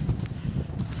though.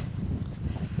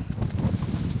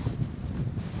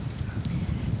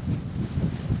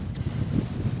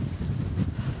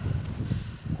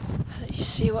 you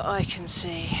see what I can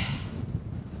see?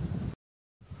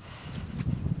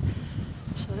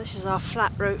 So this is our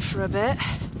flat route for a bit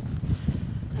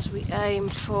as we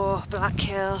aim for Black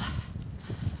Hill.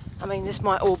 I mean, this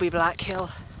might all be Black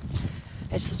Hill.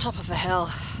 It's the top of a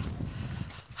hill.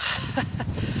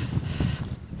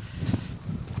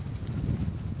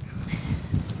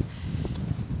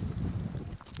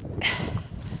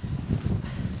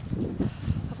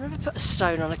 I've never put a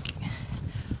stone on a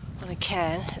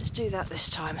cairn. Let's do that this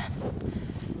time.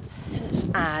 Let's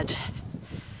add.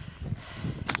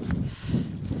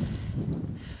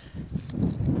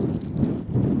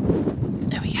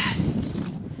 There we go.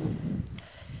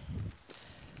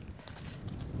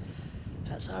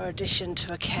 That's our addition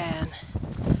to a cairn.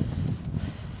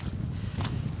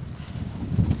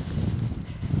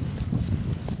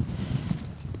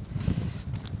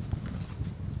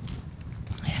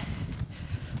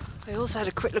 I also had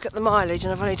a quick look at the mileage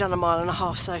and I've only done 1.5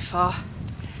 miles so far.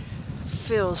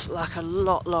 Feels like a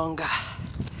lot longer.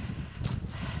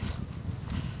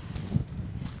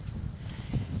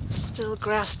 Still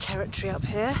grouse territory up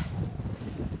here.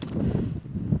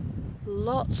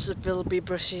 Lots of bilby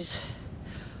bushes.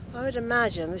 I would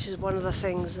imagine this is one of the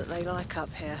things that they like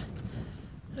up here.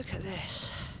 Look at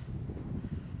this.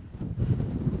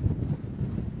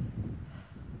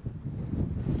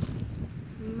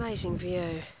 Amazing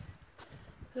view.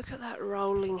 Look at that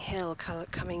rolling hill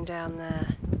coming down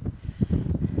there.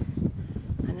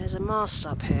 And there's a mast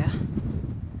up here.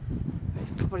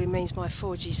 It probably means my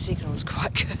 4G signal is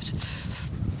quite good.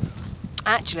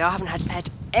 Actually, I haven't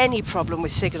had any problem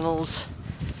with signals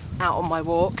out on my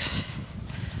walks.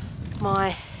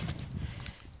 My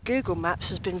Google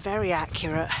Maps has been very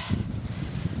accurate.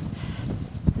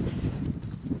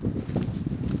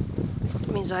 It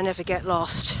means I never get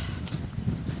lost.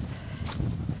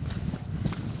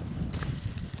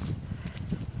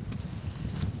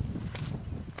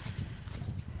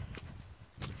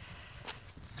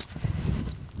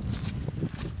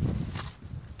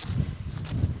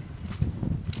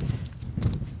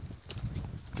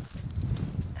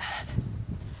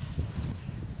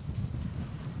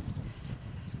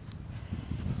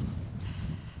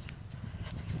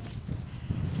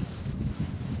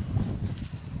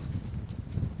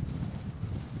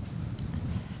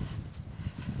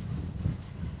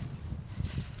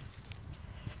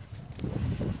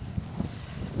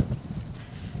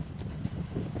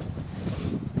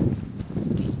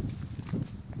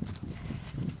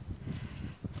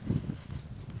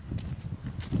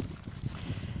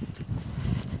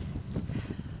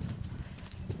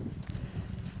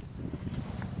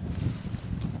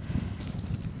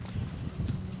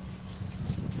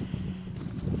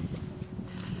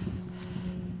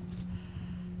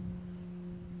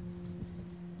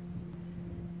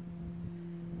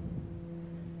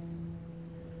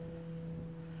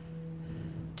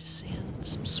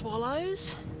 Some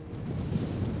swallows.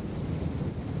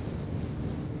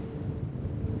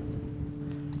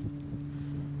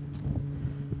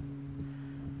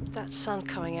 That sun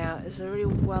coming out is a really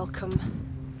welcome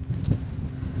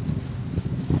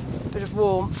bit of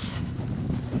warmth.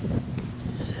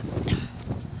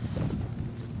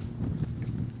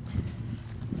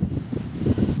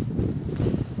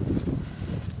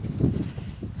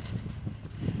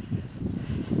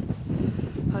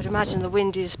 I'd imagine the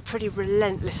wind is pretty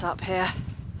relentless up here.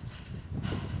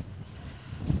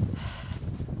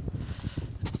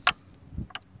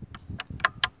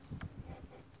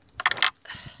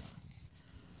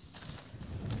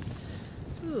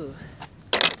 Ooh.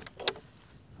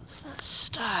 What's that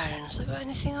stone? Has it got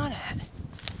anything on it?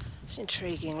 It's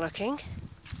intriguing looking.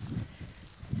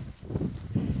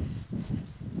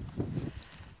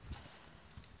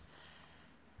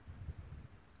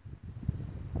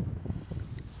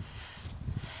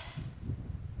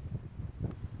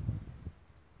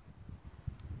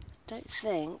 Don't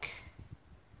think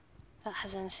that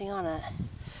has anything on it.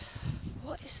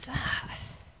 What is that?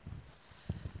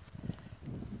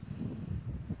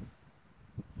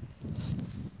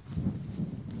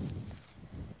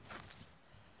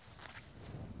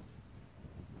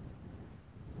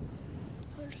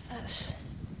 I wonder if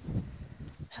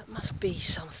that must be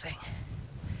something.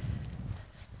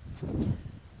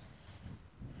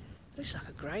 Looks like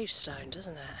a gravestone,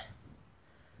 doesn't it?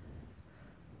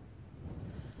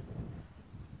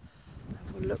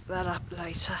 We'll look that up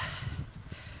later.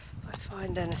 If I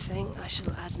find anything, I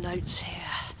shall add notes here.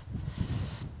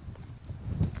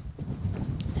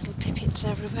 Little pipits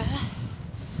everywhere.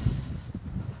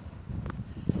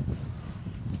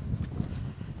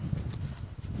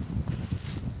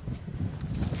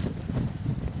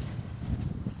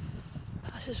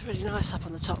 This is really nice up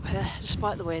on the top here,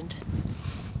 despite the wind.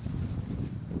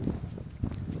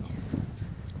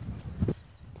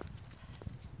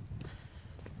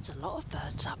 There's a lot of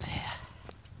birds up here.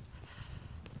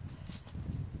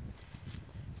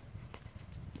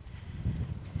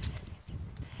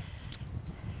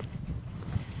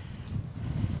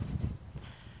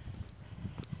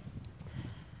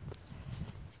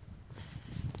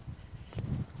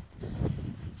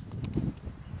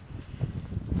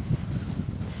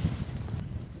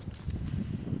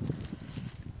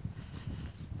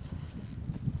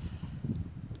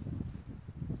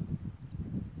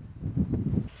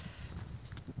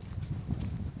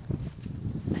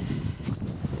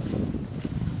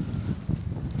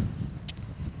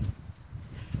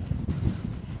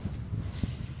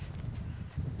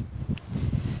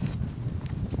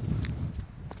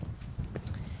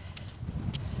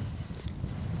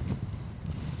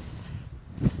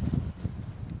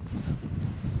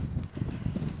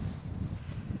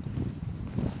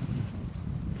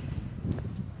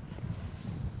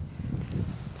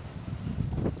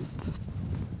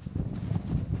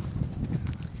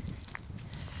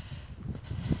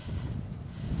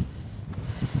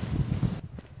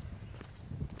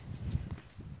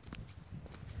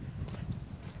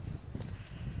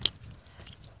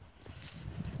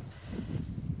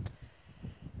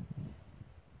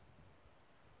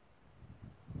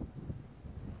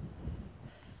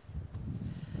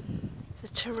 The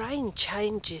terrain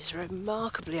changes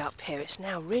remarkably up here. It's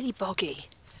now really boggy,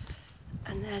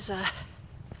 and there's a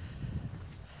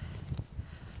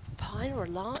pine or a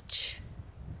larch.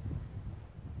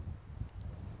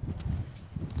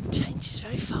 It changes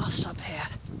very fast up here.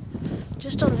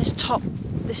 Just on this top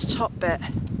bit.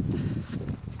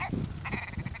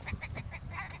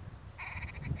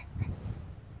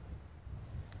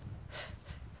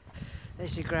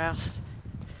 There's your grouse.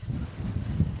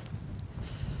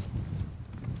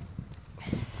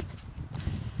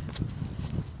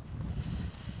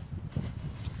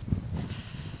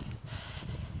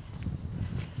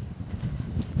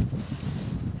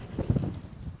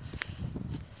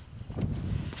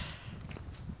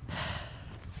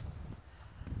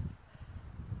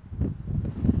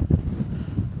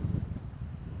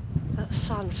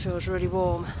 Sun feels really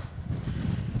warm,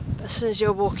 but as soon as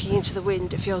you're walking into the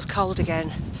wind it feels cold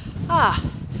again. Ah,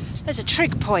 there's a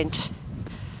trig point.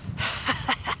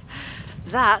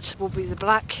 That will be the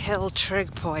Black Hill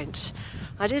trig point.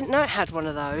 I didn't know it had one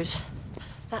of those.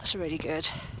 That's really good.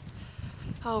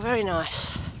 Oh, very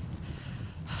nice.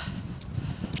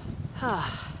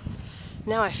 Ah,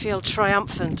 now I feel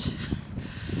triumphant.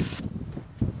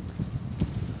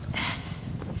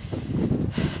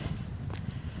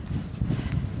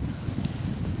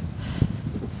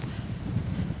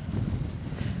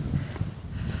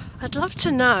 I'd love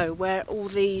to know where all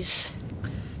these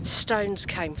stones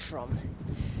came from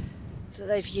that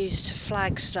they've used to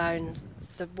flagstone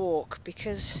the walk,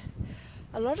 because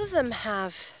a lot of them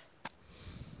have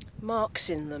marks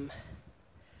in them,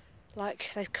 like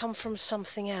they've come from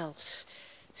something else.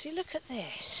 See, look at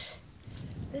this.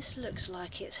 This looks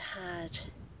like it's had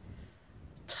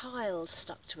tiles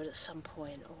stuck to it at some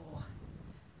point, or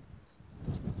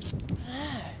I don't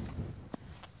know.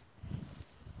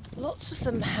 Lots of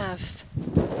them have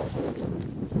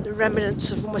the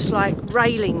remnants of almost like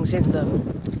railings in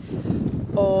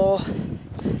them, or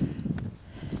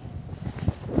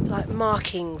like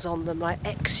markings on them, like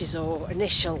X's or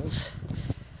initials.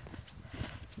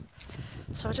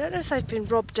 So I don't know if they've been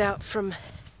robbed out from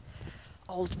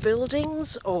old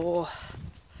buildings or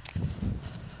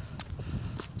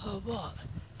what.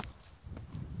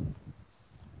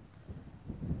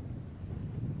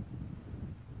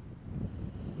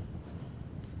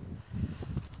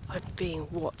 I'm being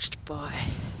watched by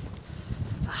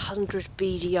 100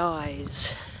 beady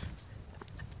eyes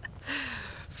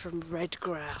from red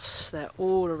grouse. They're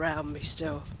all around me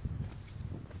still.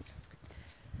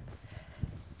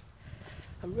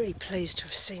 I'm really pleased to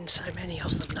have seen so many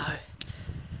of them though,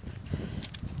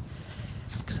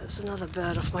 because that's another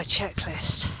bird off my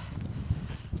checklist.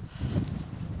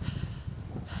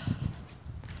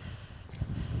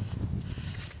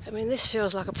 I mean, this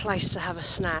feels like a place to have a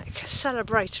snack, a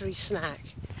celebratory snack.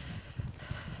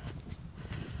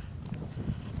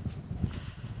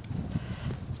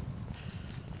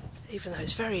 Even though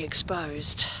it's very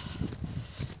exposed.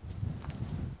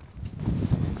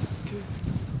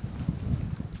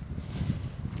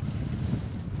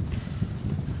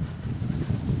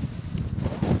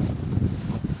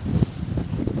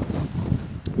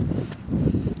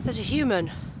 There's a human.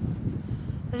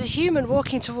 There's a human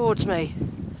walking towards me.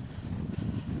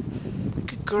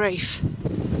 Good grief.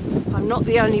 I'm not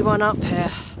the only one up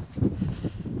here.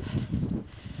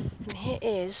 And here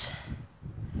is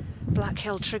Black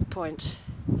Hill Trig Point.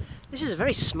 This is a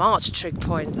very smart trig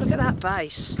point. Look at that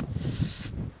base.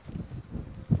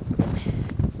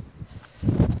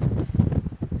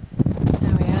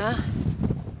 There we are.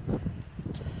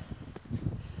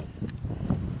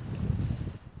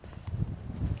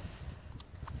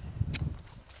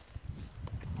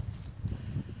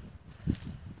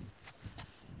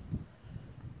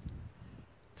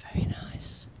 Very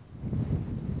nice.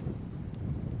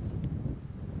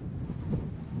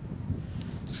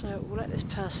 So we'll let this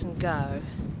person go.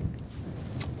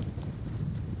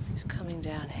 He's coming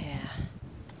down here.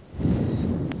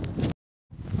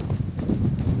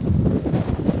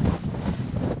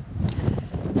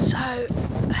 So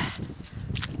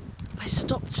I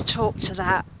stopped to talk to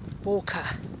that walker.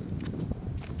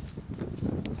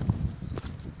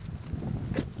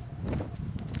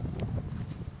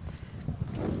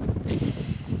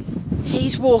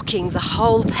 He's walking the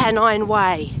whole Pennine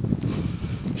Way.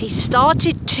 He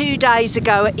started 2 days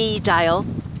ago at Edale,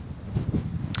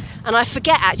 and I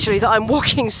forget actually that I'm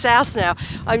walking south now.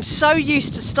 I'm so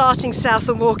used to starting south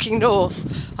and walking north,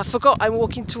 I forgot I'm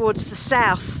walking towards the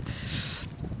south.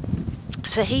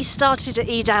 So he started at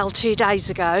Edale 2 days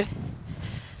ago,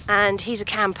 and he's a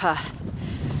camper.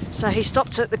 So he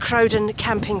stopped at the Crowden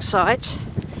camping site,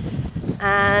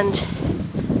 and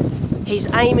he's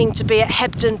aiming to be at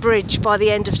Hebden Bridge by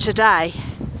the end of today.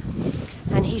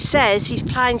 And he says he's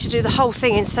planning to do the whole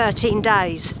thing in 13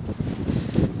 days.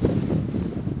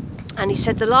 And he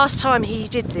said the last time he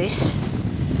did this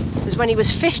was when he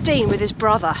was 15 with his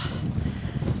brother.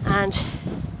 And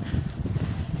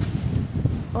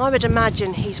I would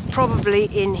imagine he's probably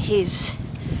in his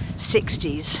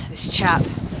 60s, this chap.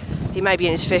 He may be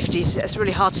in his 50s, it's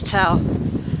really hard to tell.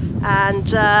 And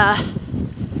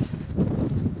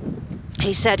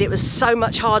he said it was so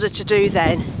much harder to do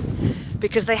then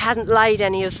because they hadn't laid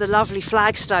any of the lovely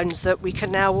flagstones that we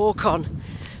can now walk on.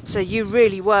 So you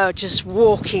really were just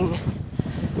walking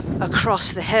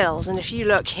across the hills. And if you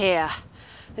look here,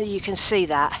 you can see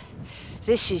that.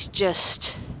 This is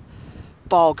just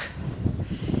bog.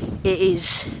 It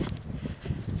is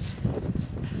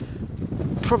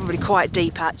probably quite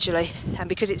deep actually, and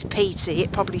because it's peaty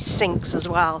it probably sinks as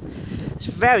well. It's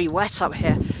very wet up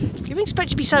here. You wouldn't expect it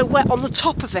to be so wet on the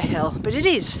top of a hill, but it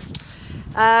is.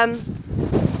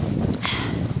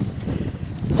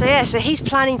 So yeah, so he's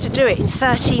planning to do it in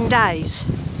 13 days.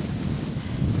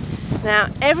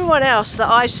 Now everyone else that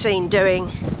I've seen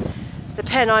doing the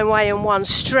Pennine Way in one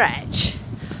stretch,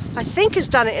 I think has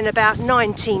done it in about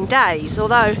 19 days,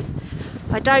 although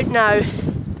I don't know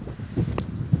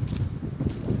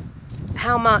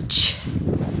how much,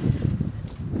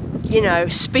 you know,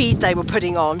 speed they were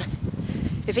putting on.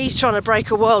 If he's trying to break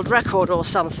a world record or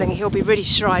something, he'll be really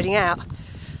striding out.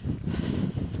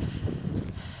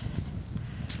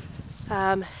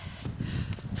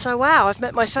 So wow, I've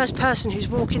met my first person who's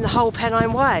walking the whole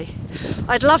Pennine Way.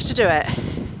 I'd love to do it.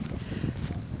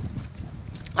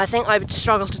 I think I would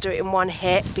struggle to do it in one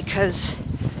hit because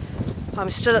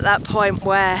I'm still at that point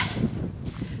where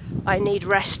I need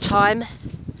rest time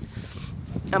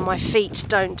and my feet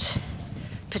don't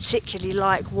particularly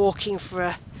like walking for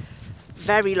a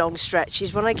very long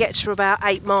stretches. When I get to about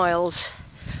 8 miles,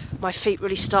 my feet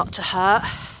really start to hurt.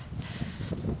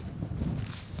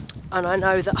 And I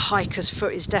know that hiker's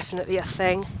foot is definitely a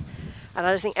thing, and I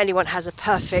don't think anyone has a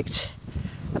perfect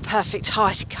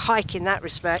hike in that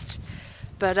respect.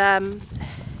 But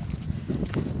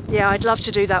yeah, I'd love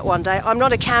to do that one day. I'm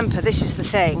not a camper, this is the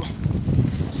thing.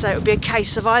 So it would be a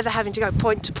case of either having to go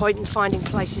point to point and finding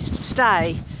places to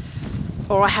stay,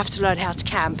 or I have to learn how to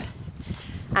camp.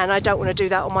 And I don't want to do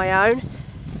that on my own.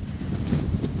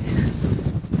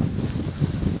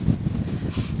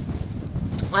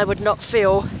 I would not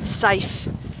feel safe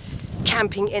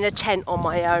camping in a tent on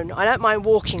my own. I don't mind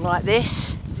walking like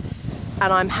this,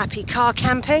 and I'm happy car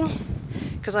camping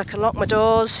because I can lock my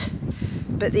doors,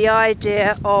 but the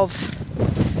idea of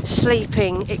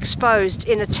sleeping exposed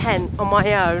in a tent on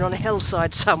my own on a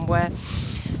hillside somewhere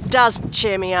doesn't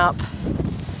cheer me up.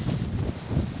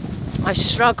 I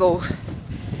struggle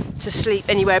to sleep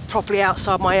anywhere properly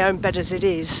outside my own bed as it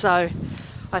is, so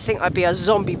I think I'd be a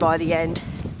zombie by the end.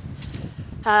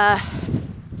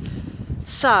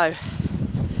 So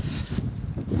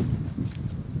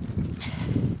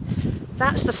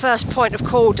that's the first point of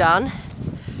call done.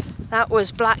 That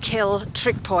was Black Hill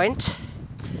Trig Point,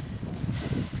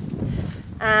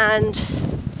 and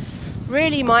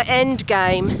really my end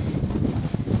game,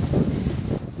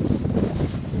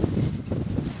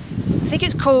 I think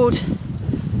it's called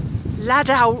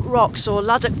Laddow rocks or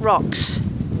Laddow rocks,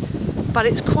 but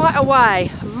it's quite a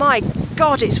way. My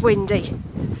God, it's windy.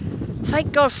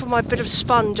 Thank God for my bit of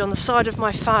sponge on the side of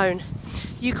my phone.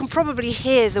 You can probably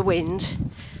hear the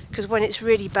wind, because when it's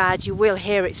really bad you will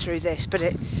hear it through this,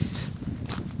 but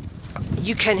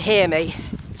you can hear me.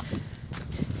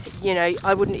 You know,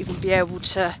 I wouldn't even be able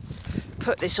to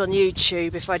put this on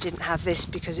YouTube if I didn't have this,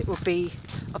 because it would be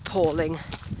appalling.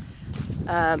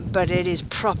 But it is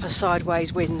proper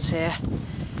sideways winds here.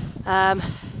 Right,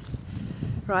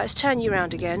 let's turn you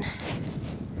around again.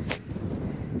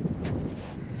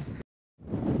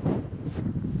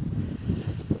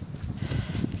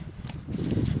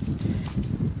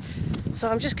 So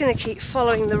I'm just going to keep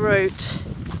following the route.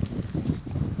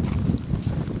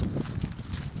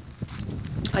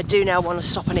 I do now want to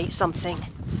stop and eat something,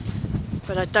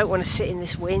 but I don't want to sit in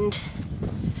this wind.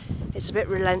 It's a bit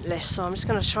relentless, so I'm just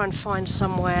going to try and find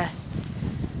somewhere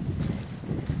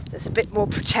that's a bit more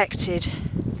protected.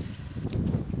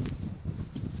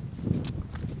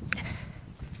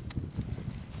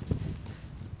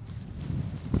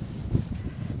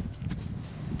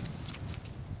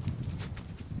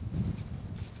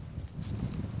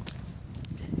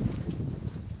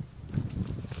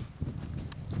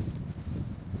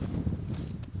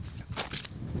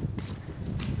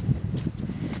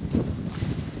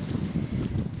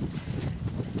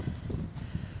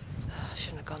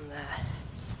 Gone there.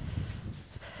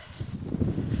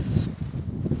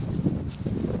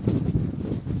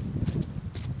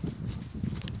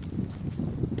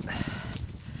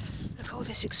 Look at all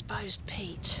this exposed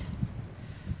peat.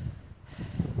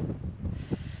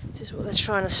 This is what they're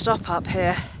trying to stop up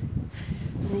here.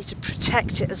 We need to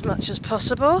protect it as much as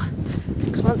possible,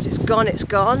 because once it's gone, it's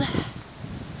gone.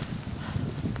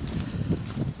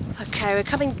 Okay, we're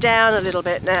coming down a little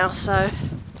bit now, so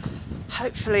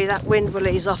hopefully that wind will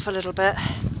ease off a little bit.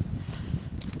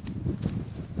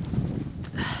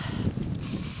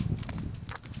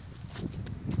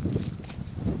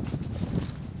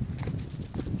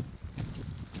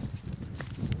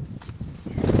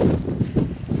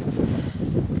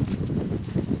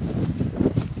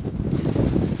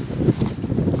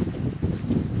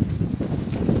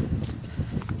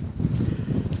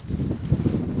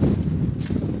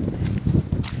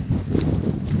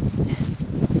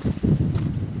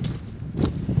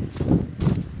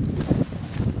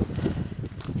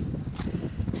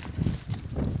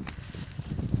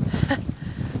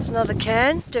 Another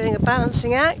cairn doing a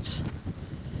balancing act.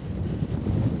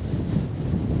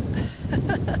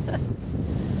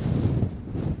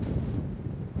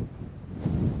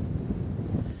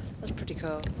 That's pretty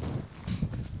cool.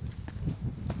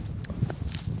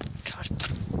 Try to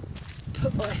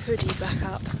put my hoodie back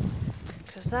up,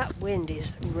 because that wind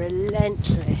is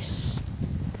relentless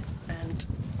and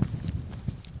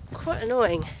quite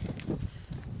annoying.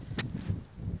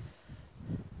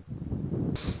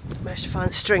 Managed to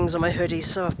find strings on my hoodie,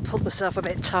 so I've pulled myself a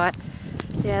bit tight.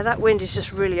 Yeah, that wind is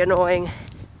just really annoying.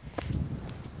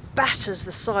 Batters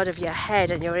the side of your head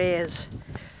and your ears.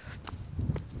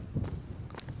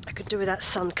 I could do with that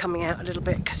sun coming out a little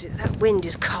bit, because that wind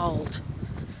is cold.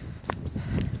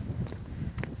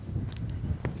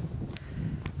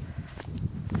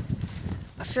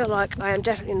 I feel like I am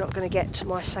definitely not going to get to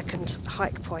my second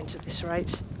hike point at this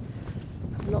rate.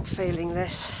 I'm not feeling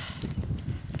this.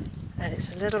 And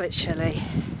it's a little bit chilly,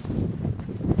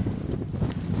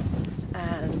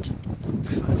 and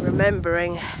if I'm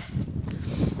remembering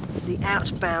the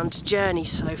outbound journey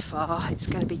so far, it's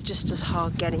going to be just as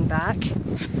hard getting back.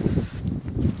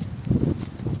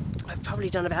 I've probably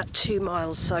done about 2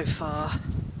 miles so far.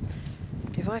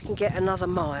 If I can get another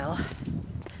mile,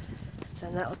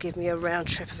 then that'll give me a round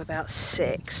trip of about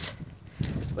 6,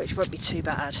 which won't be too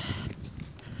bad.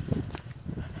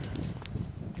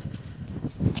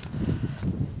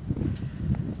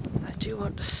 I do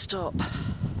want to stop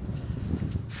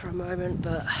for a moment,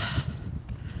 but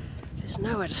there's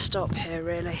nowhere to stop here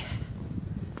really.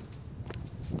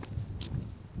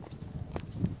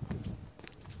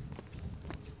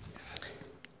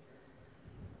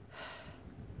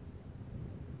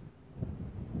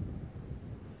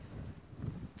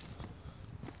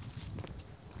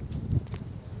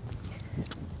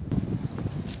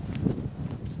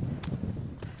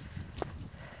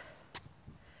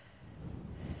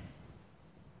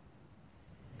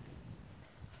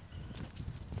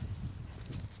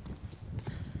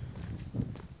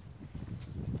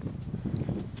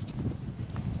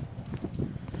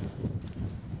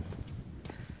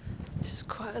 This is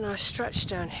quite a nice stretch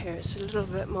down here. It's a little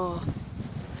bit more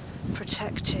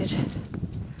protected.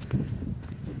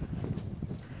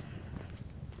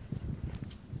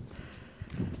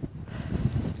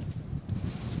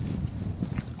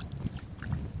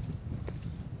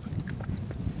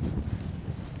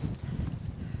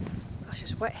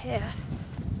 Gosh, it's wet here.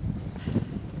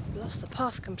 Lost the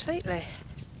path completely.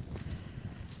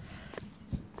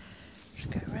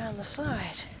 Just go around the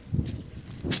side.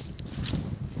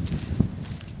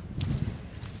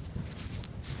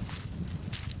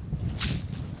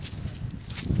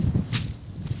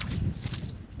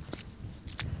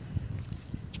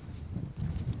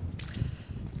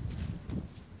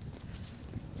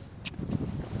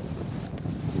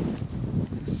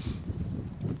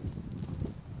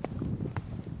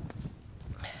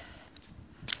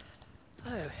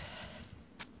 Oh.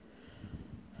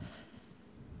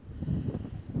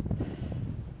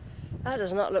 That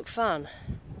does not look fun.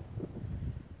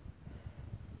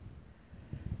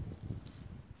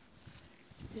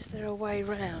 Is there a way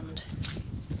round?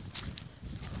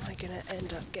 Am I going to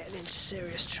end up getting into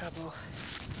serious trouble?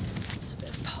 There's a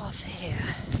bit of path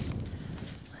here.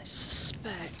 I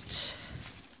suspect.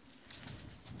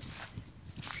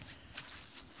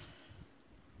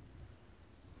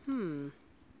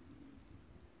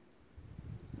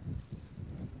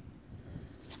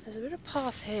 There's a bit of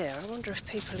path here. I wonder if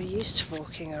people are used to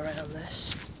walking around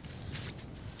this.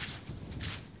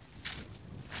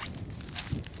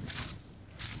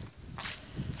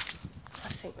 I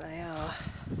think they are.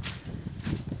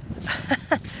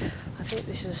 I think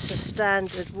this is the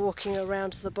standard walking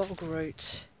around the bog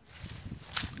route.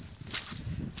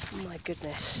 Oh my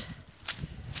goodness.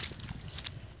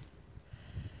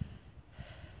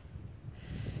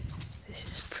 This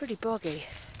is pretty boggy.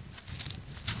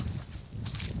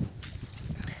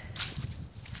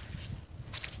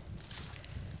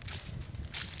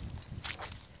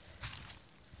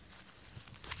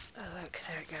 Oh look,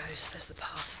 there it goes. There's the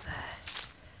path there.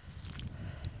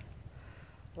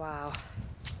 Wow.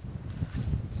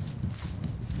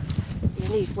 You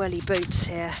need welly boots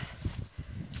here.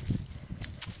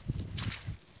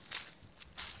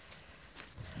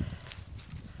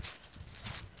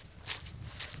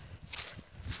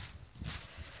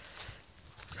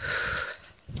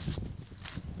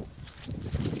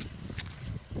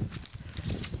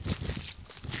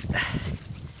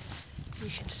 You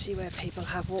can see where people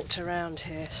have walked around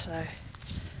here, so I'm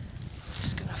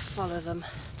just going to follow them.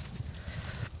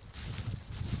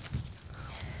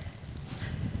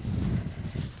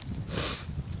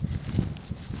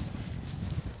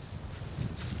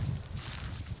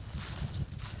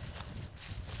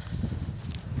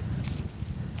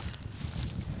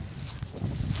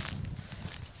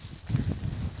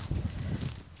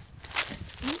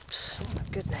 Oops, oh my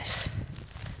goodness.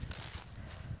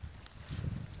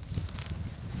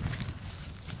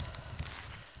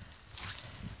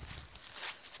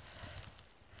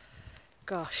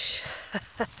 Gosh.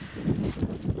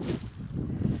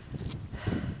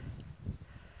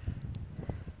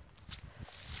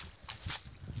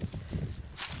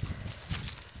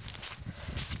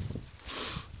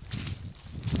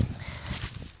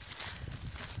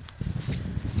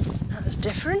 That was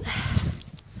different.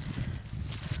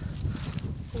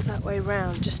 All that way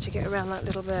round just to get around that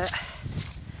little bit.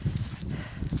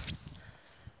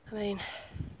 I mean,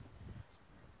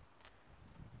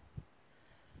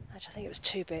 I think it was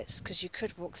 2 bits because you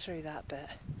could walk through that bit.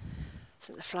 I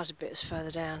think the flooded bit is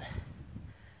further down.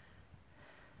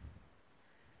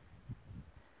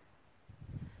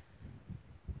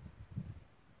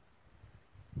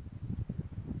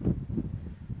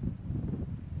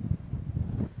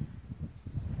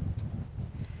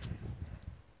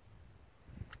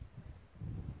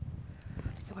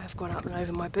 I may have gone up and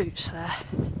over my boots there.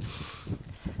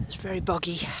 It's very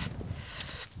boggy.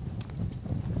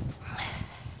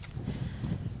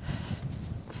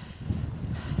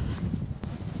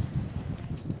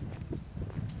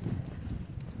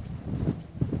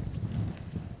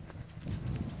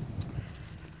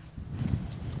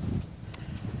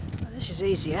 This is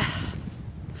easier.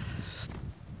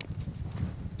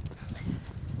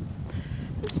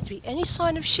 There doesn't be any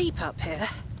sign of sheep up here.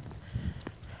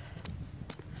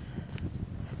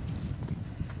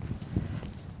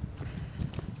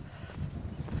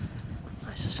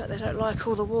 I suspect they don't like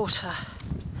all the water.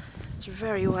 It's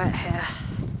very wet here.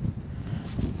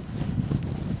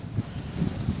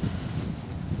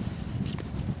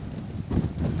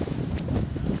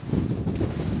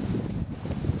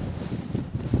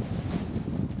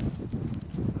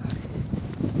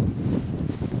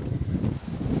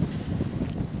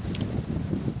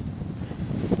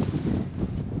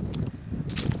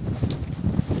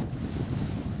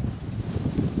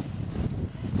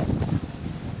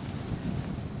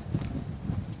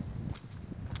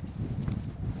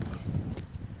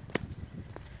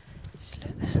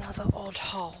 There's another odd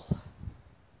hole.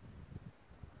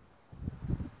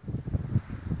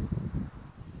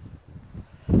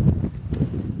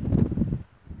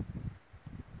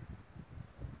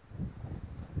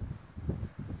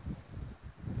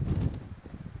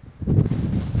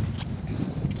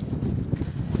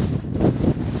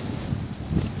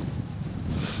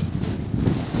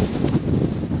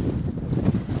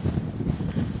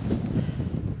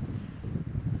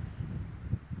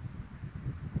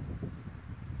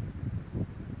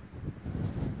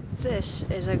 This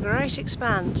is a great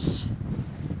expanse.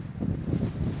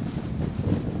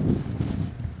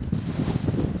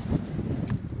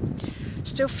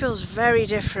 Still feels very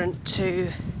different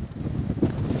to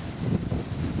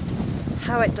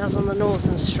how it does on the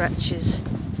northern stretches.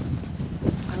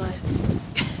 And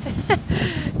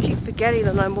I keep forgetting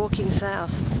that I'm walking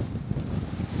south.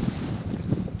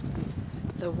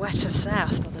 The wetter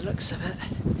south by the looks of it.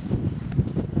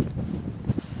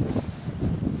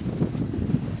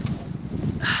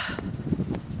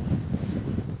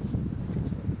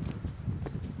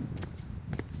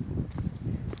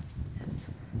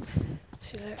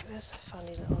 See, look, there's a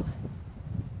funny little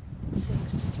thing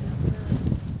sticking up there.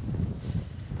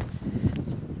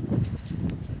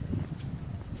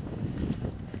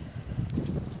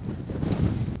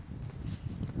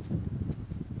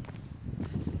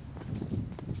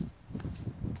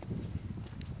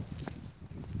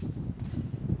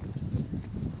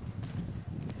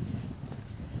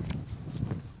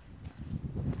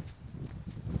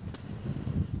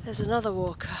 There's another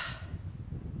walker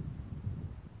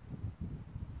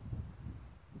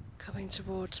coming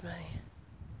towards me.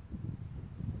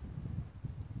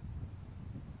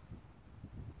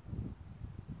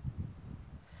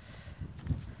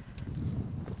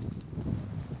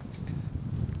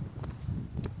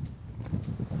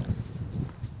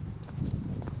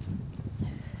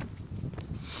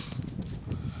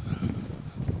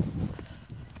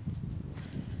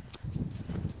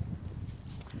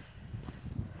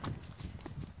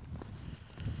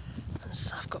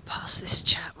 So I've got past this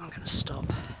chap, I'm going to stop.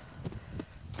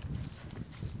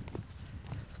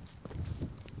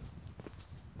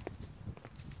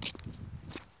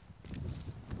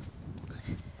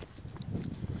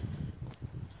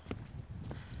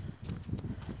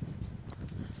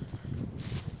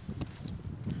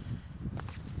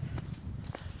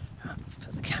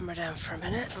 Put the camera down for a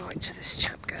minute and wait till this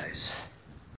chap goes.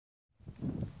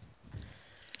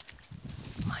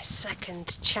 My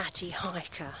second chatty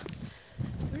hiker.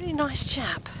 Really nice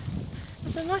chap.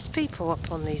 There's some nice people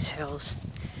up on these hills.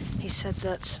 He said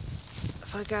that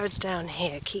if I go down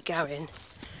here, keep going,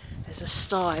 there's a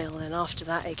stile, and after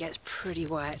that it gets pretty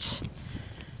wet.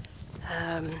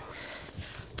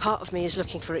 Part of me is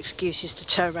looking for excuses to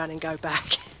turn around and go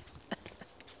back.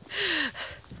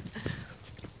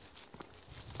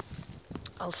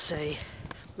 I'll see.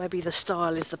 Maybe the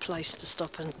stile is the place to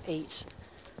stop and eat.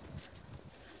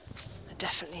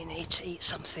 Definitely need to eat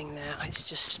something now. It's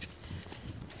just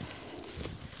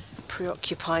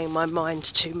preoccupying my mind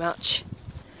too much.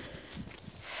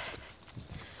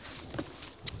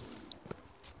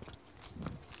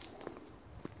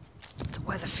 The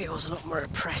weather feels a lot more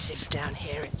oppressive down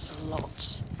here. It's a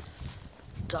lot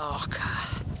darker.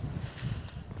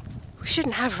 We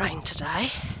shouldn't have rain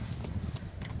today,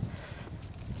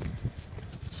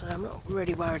 so I'm not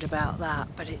really worried about that,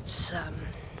 but it's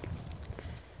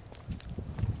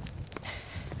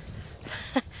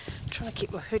trying to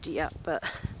keep my hoodie up, but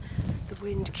the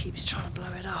wind keeps trying to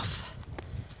blow it off.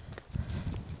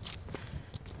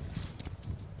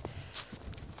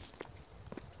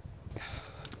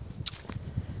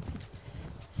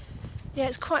 Yeah,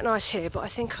 it's quite nice here, but I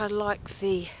think I like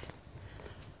the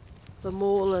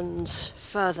moorlands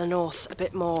further north a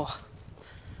bit more.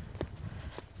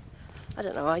 I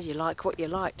don't know, you like what you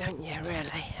like, don't you,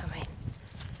 really? I mean,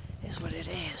 it's what it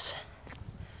is.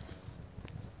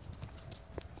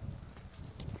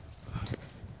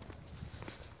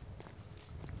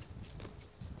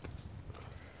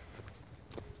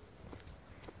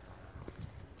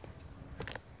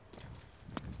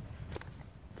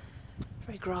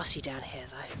 Very grassy down here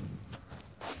though.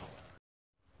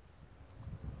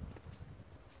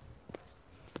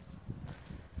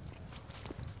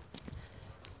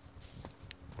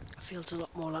 Feels a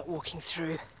lot more like walking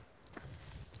through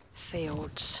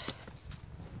fields.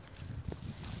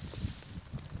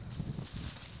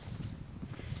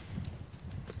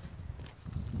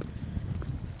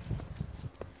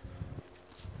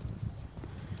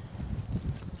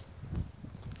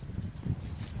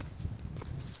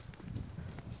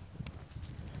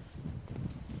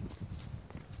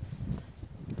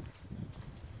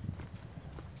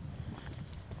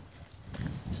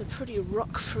 It's a pretty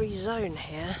rock-free zone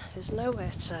here. There's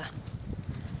nowhere to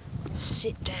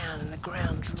sit down and the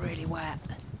ground's really wet.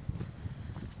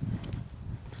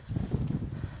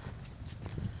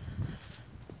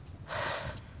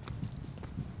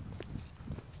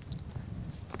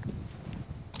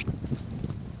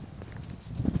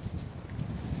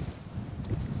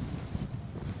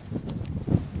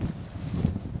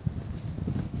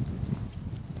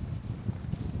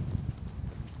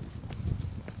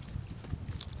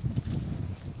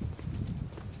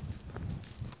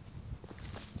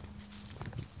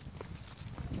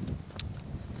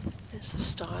 There's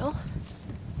the stile.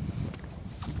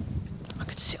 I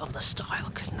could sit on the stile,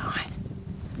 couldn't I?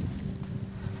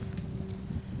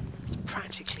 It's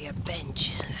practically a bench,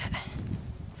 isn't it?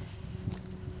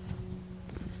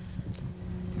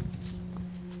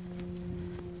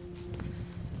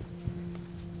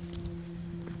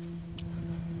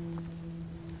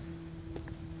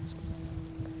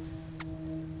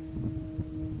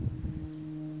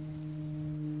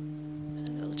 There's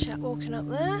a little chap walking up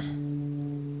there.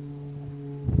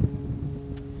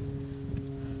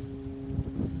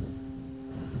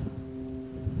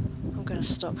 I'm going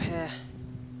to stop here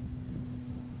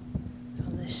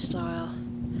on this stile,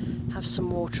 have some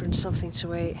water and something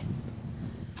to eat.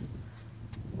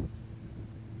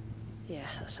 Yeah,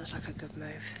 that sounds like a good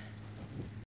move.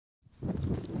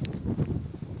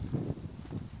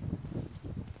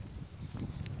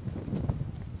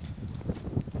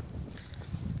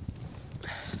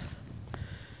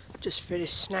 Just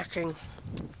finished snacking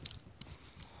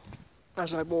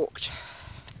as I walked.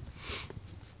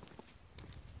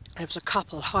 There was a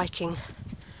couple hiking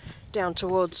down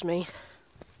towards me,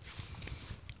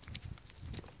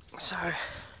 so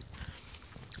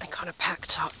I kind of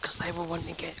packed up because they were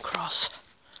wanting to get across.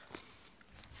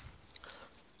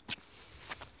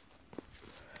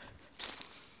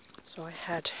 So I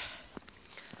had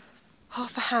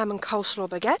half a ham and coleslaw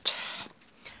baguette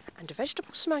and a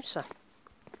vegetable samosa.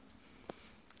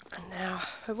 And now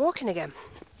we're walking again.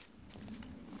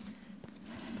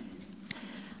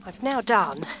 I've now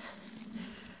done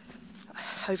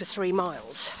over 3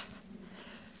 miles,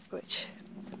 which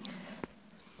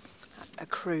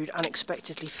accrued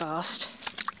unexpectedly fast,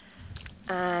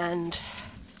 and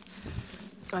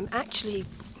I'm actually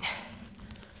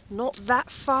not that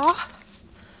far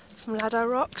from Laddow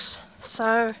Rocks,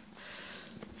 so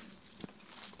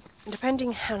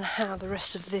depending on how the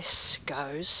rest of this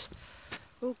goes,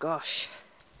 oh gosh,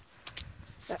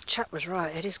 that chap was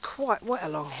right, it is quite wet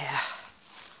along here.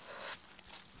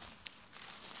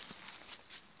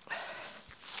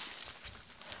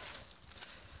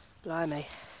 Blimey.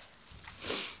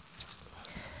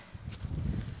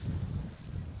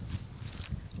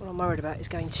 What I'm worried about is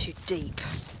going too deep,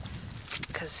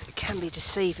 because it can be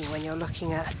deceiving when you're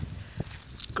looking at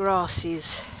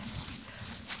grasses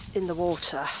in the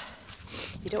water.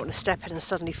 You don't want to step in and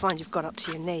suddenly find you've got up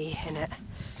to your knee in it.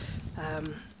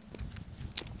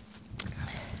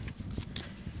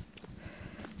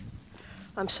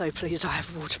 I'm so pleased I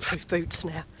have waterproof boots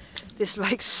now. This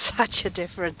makes such a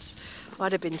difference.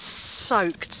 I'd have been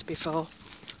soaked before.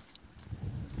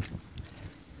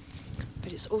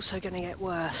 But it's also going to get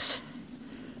worse.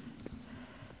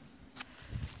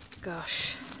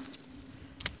 Gosh.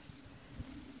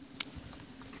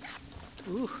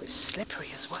 Ooh, it's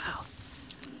slippery as well.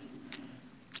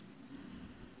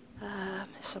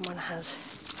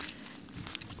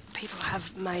 People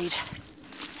have made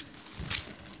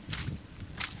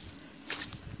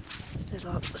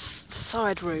little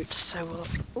side routes, so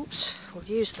we'll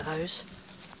use those.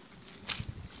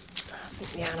 I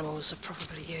think the animals have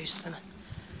probably used them.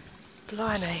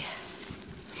 Blimey.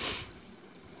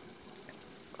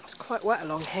 It's quite wet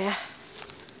along here.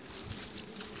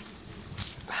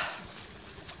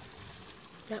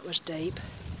 That was deep.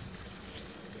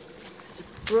 There's a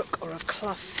brook or a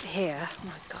clough here. Oh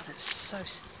my god, it's so...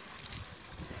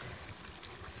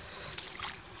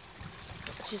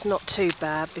 This is not too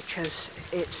bad because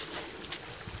it's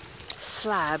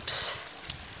slabs,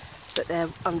 but they're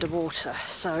underwater,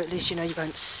 so at least you know you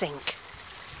won't sink.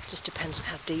 It just depends on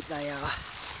how deep they are.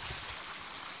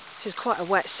 This is quite a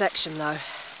wet section though. And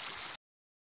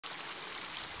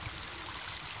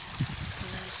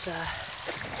there's, I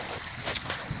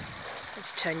have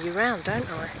to turn you round, don't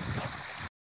I?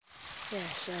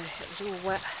 Yeah, so it was all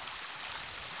wet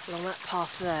along that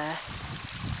path there.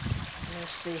 And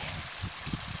there's the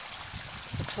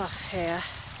clough here.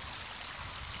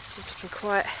 She's looking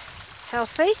quite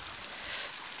healthy.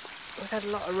 We've had a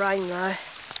lot of rain though.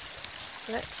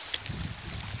 I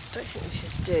don't think this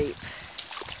is deep,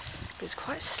 but it's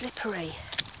quite slippery.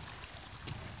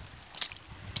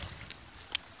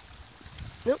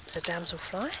 Nope, it's a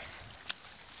damselfly.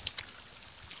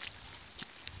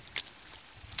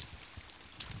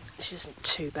 This isn't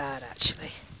too bad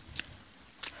actually.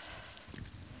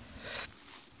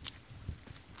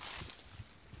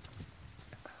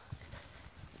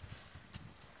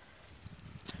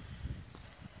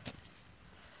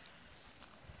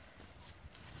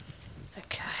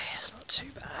 Okay, it's not too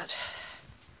bad.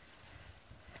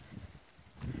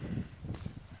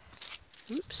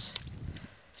 Oops,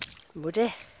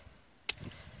 muddy.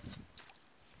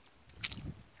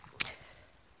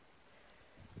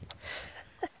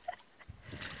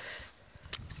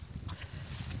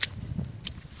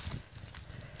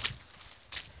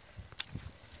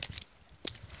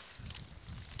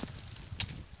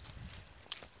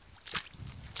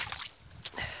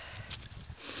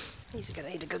 These are going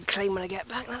to need a good clean when I get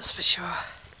back, that's for sure.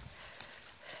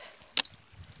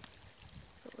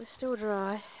 But we're still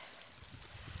dry.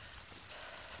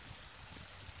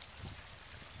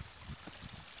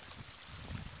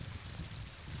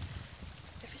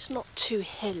 If it's not too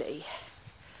hilly,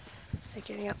 then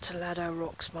getting up to Laddow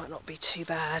Rocks might not be too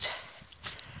bad.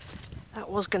 That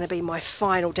was going to be my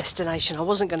final destination. I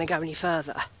wasn't going to go any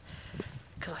further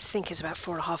because I think it's about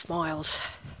 4.5 miles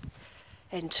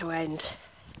end to end.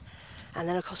 And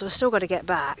then of course I've still got to get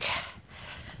back,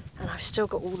 and I've still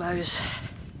got all those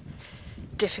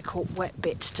difficult wet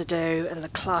bits to do and the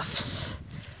cloughs,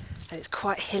 and it's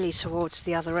quite hilly towards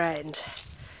the other end.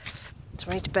 So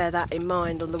I need to bear that in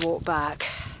mind on the walk back.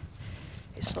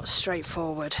 It's not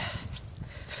straightforward.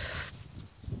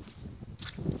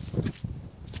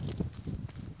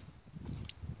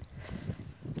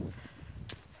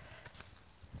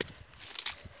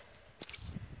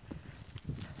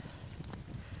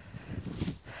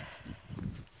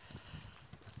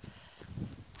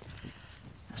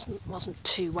 Wasn't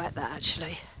too wet, that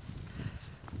actually.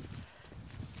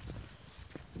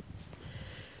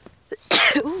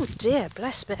 Oh dear,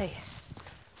 bless me.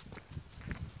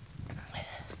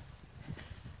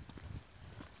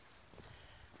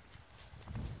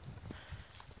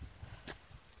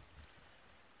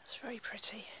 That's very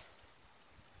pretty.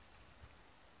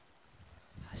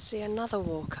 I see another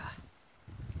walker.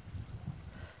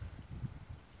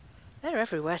 They're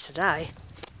everywhere today.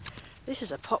 This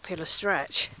is a popular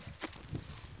stretch.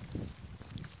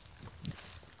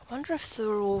 I wonder if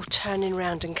they're all turning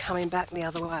round and coming back the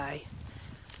other way,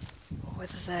 or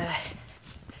whether there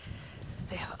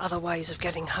are other ways of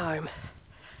getting home.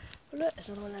 Oh look, there's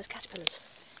another one of those caterpillars.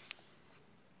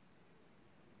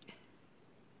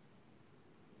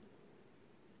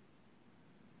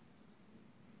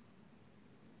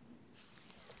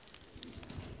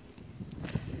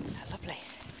 How lovely.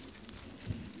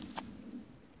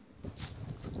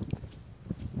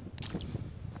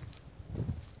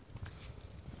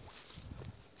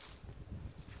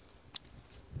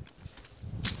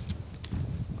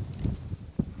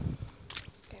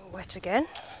 Wet again.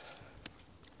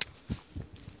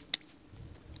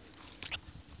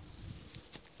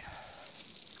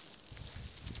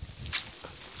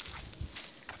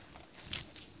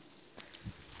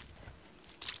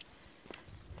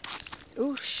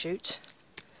 Oh shoot,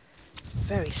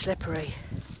 very slippery.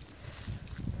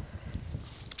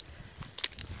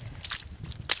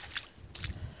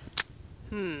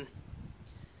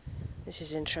 This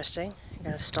is interesting. I'm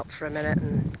going to stop for a minute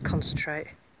and concentrate.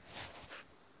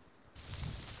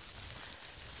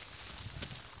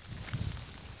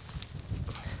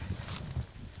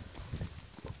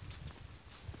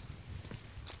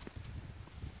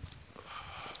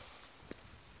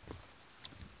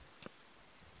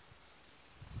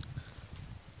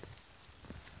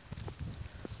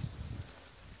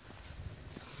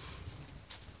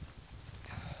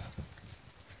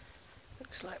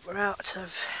 Looks like we're out of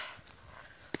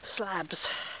slabs.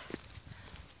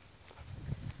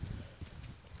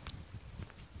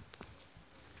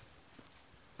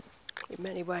 In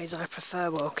many ways I prefer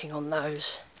walking on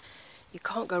those. You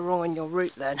can't go wrong on your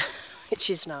route then, which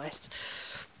is nice.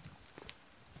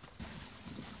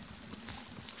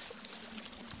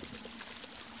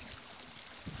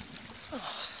 Oh,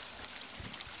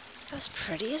 that's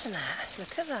pretty, isn't it?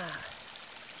 Look at that.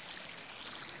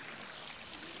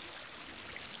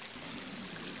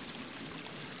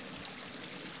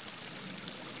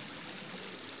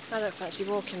 I don't fancy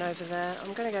walking over there.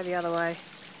 I'm going to go the other way.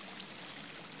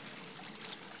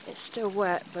 It's still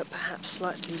wet, but perhaps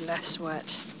slightly less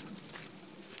wet.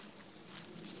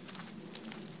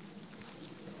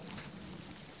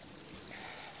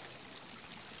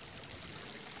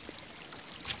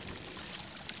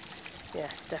 Yeah,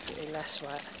 definitely less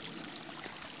wet.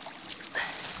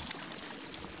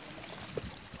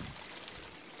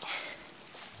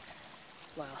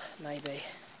 Well, maybe.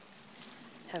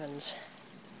 Heavens.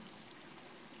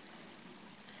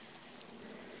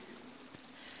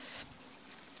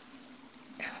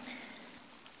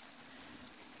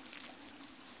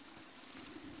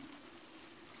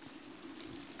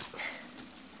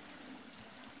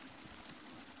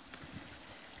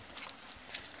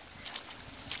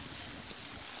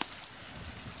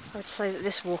 I would say that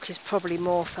this walk is probably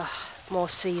more for more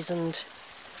seasoned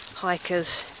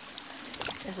hikers.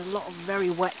 There's a lot of very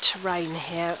wet terrain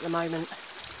here at the moment,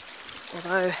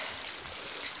 although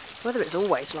whether it's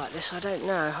always like this I don't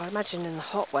know. I imagine in the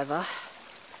hot weather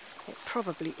it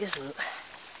probably isn't.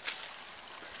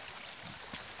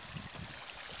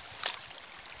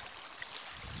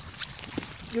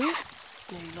 Ooh,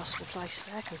 nearly lost my place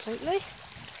there completely.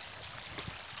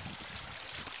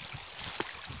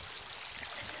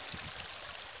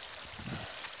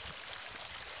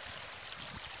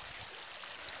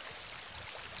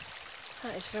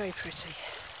 That is very pretty.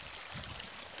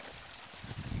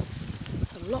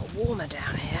 It's a lot warmer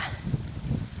down here.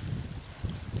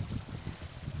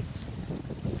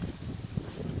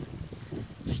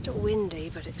 Still windy,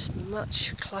 but it's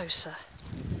much closer.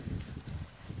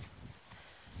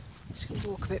 Just going to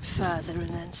walk a bit further and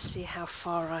then see how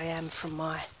far I am from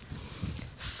my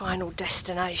final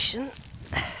destination.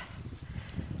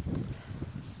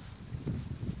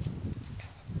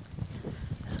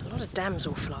 There's a lot of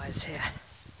damselflies here,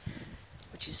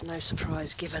 which is no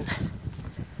surprise given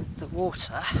the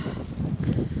water.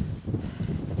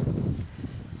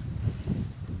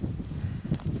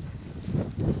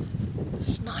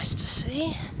 It's nice to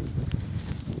see.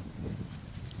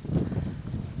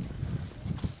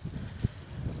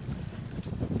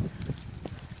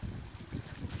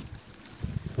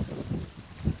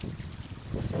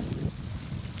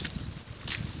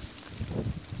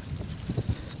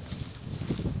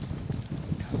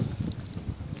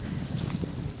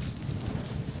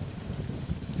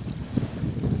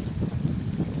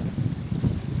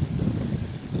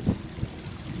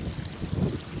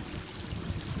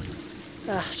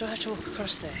 Do I have to walk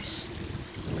across this?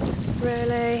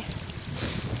 Really?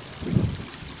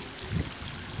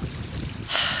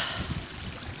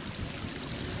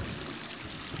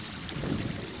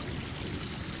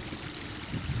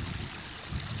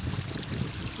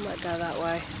 Might go that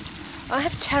way. I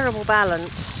have terrible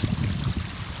balance.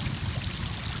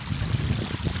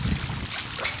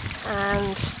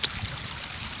 And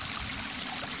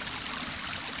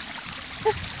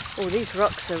oh, these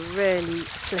rocks are really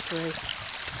slippery.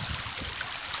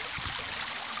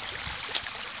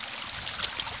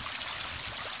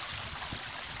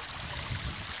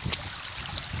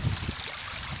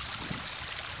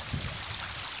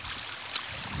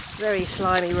 Very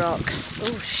slimy rocks.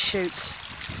 Oh shoot.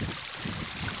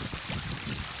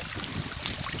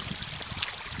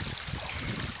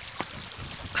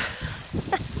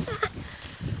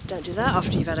 Don't do that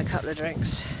after you've had a couple of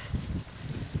drinks.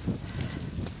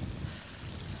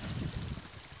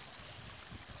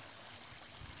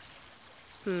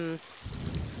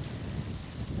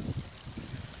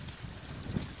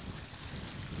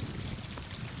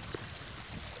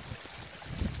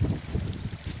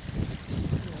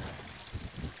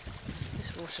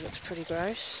 This water looks pretty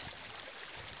gross.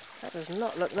 That does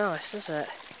not look nice, does it?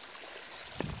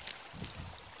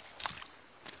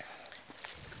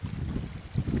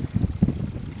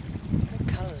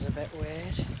 The colour's a bit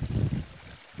weird.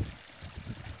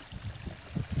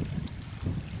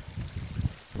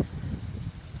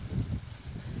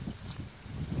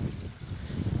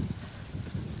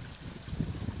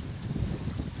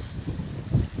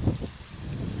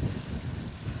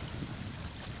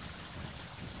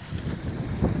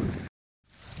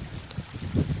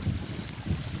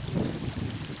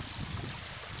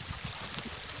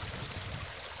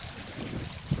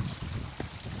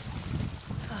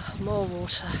 More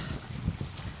water.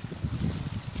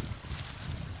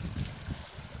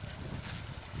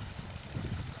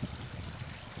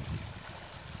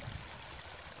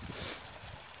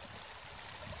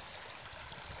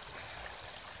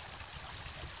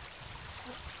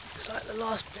 Looks like the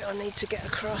last bit I need to get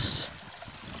across.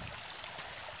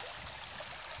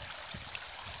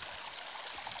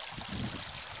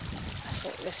 I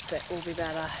think this bit will be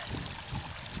better.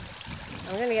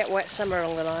 I'm going to get wet somewhere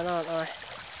along the line, aren't I?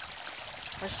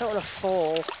 I just don't want to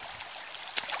fall.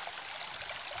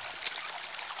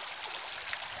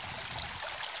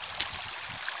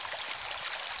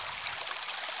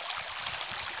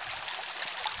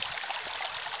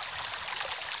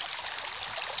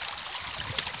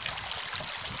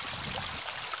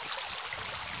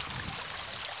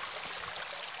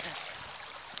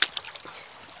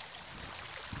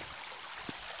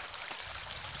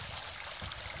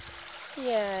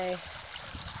 Yay.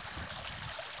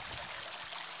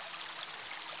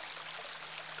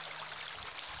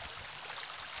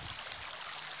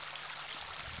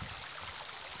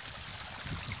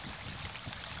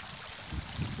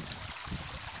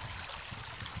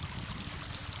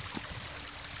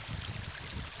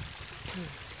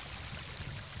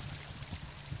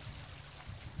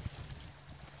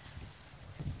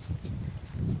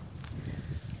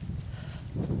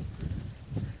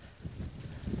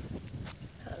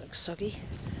 That looks soggy.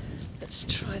 Let's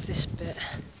try this bit.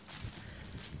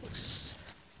 Looks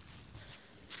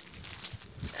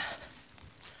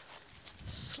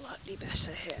slightly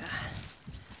better here.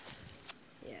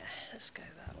 Yeah, let's go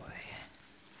that way.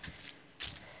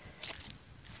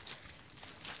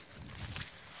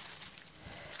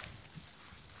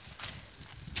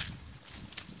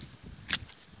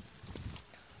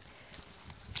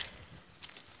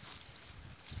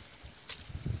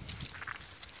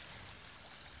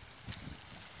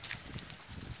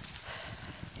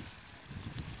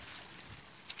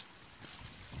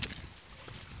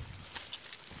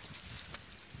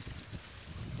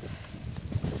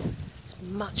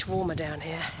 much warmer down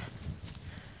here.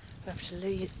 I have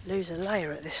to lose a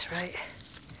layer at this rate.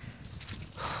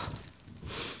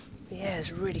 The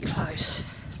air's really close.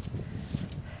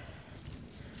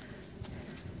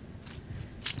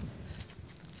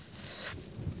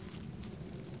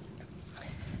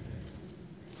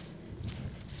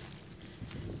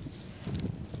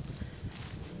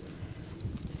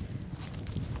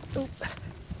 Oh.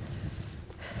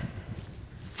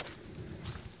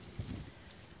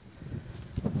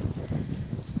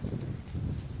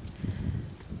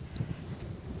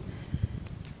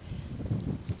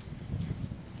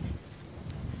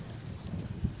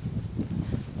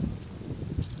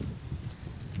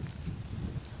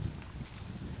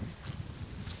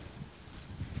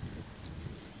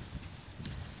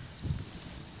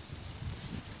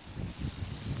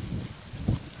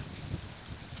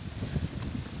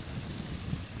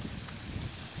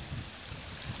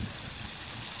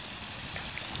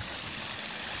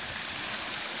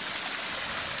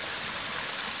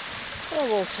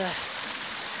 More water.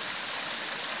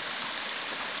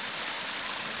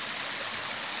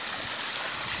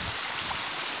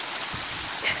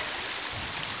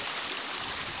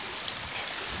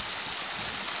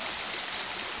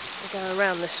 We'll go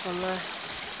around this one though.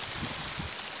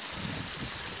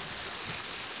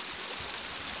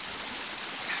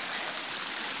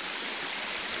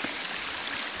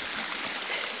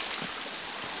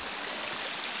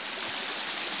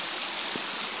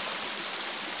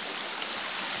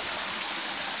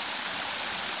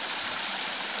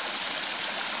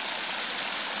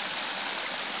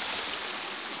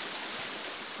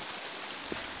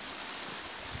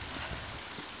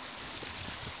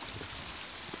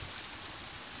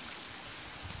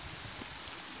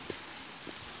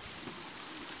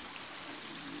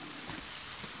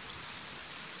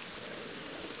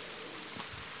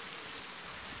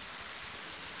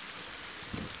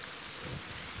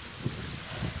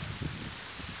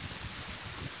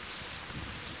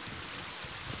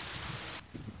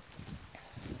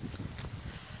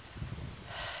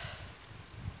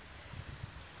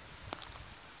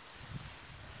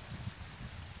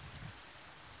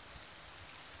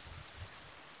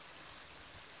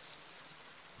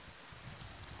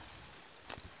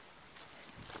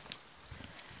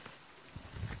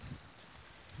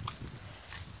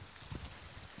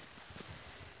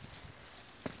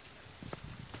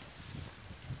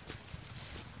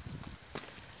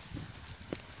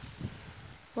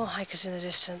 More hikers in the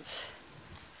distance.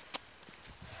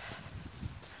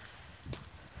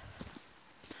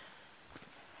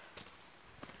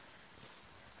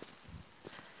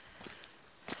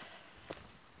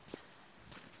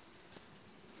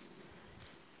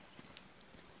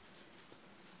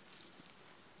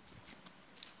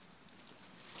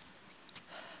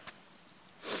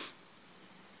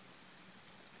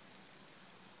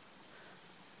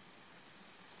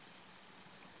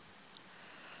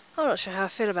 I'm not sure how I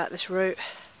feel about this route.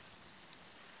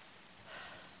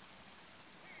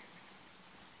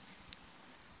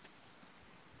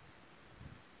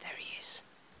 There he is.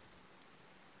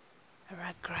 A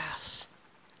rag grouse.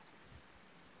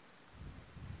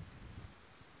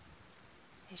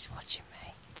 He's watching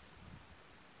me.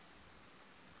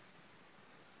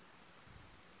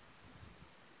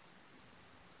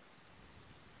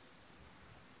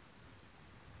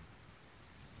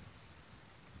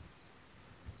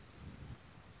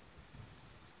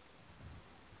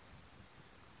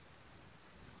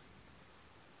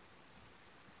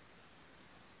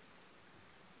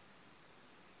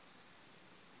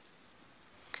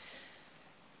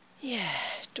 Yeah,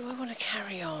 do I want to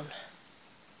carry on?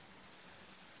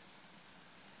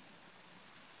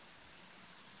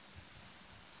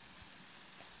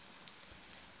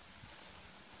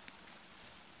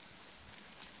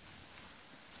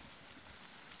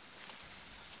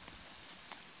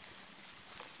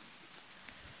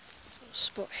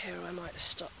 Spot here I might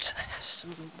stop to have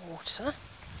some water.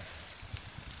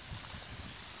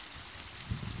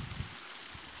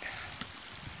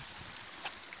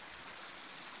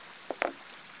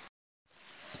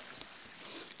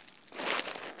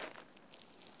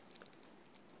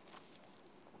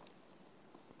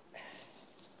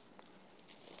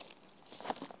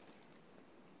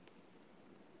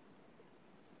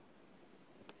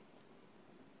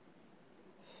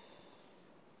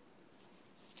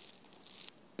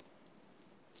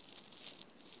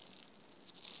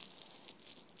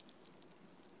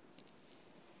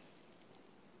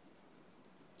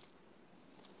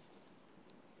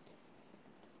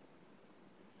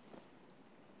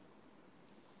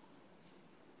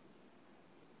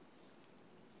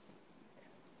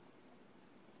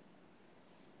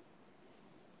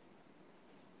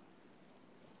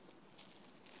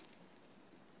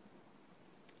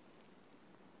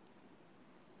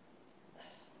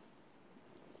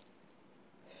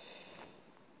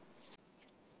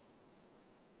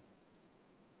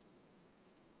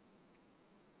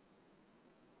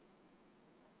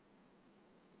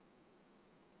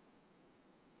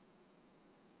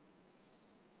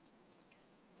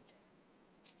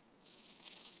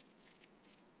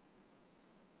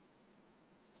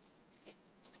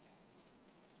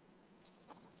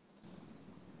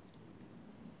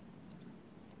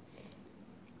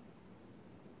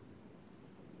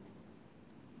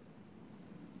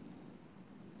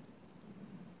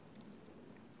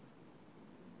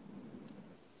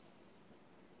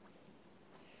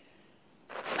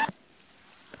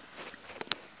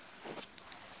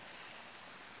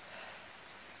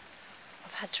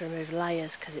 had to remove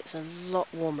layers because it's a lot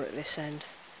warmer at this end.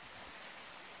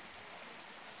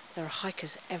 There are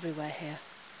hikers everywhere here.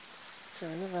 So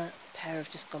another pair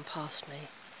have just gone past me,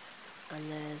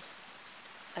 and there's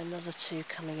another two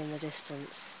coming in the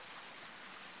distance,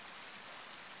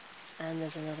 and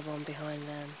there's another one behind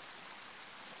them.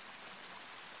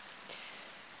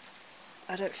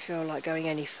 I don't feel like going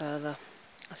any further.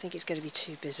 I think it's going to be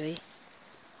too busy.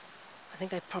 I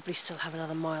think I probably still have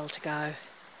another mile to go,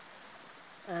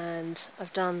 and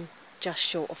I've done just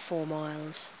short of 4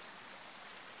 miles.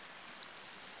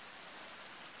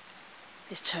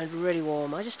 It's turned really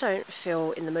warm. I just don't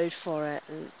feel in the mood for it.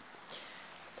 And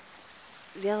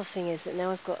the other thing is that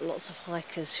now I've got lots of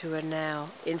hikers who are now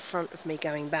in front of me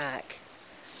going back.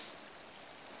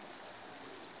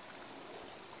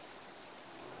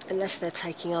 Unless they're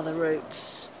taking other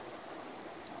routes,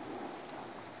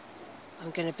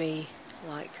 I'm going to be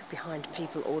like behind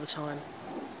people all the time.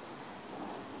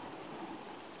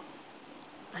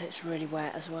 And it's really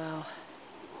wet as well.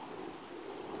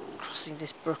 Crossing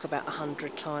this brook about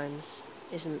 100 times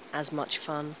isn't as much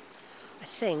fun, I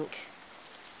think.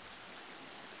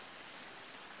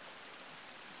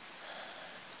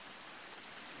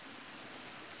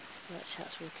 That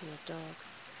chap's walking a dog.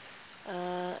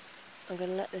 I'm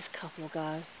going to let this couple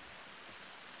go,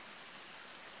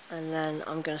 and then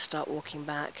I'm going to start walking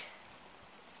back.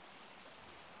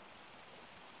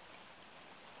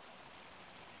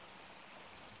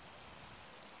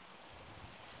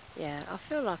 Yeah, I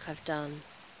feel like I've done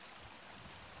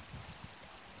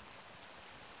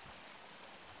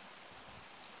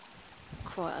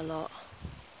quite a lot.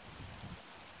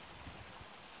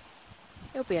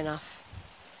 It'll be enough.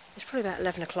 It's probably about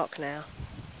 11 o'clock now.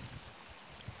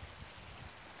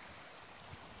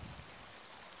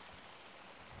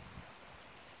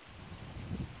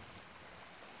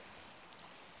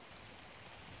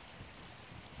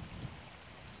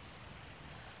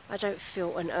 I don't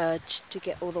feel an urge to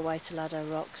get all the way to Laddow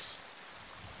Rocks.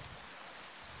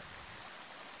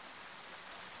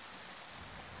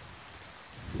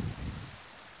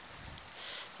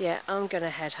 Yeah, I'm going to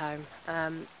head home.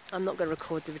 I'm not going to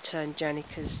record the return journey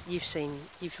because you've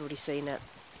already seen it.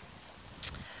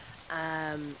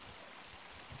 And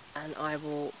I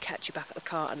will catch you back at the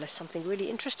car unless something really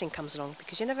interesting comes along,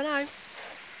 because you never know.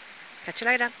 Catch you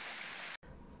later.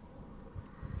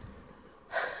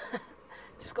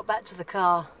 Just got back to the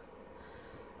car.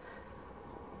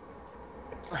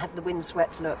 I have the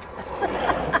windswept look.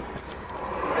 The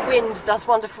wind does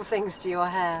wonderful things to your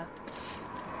hair.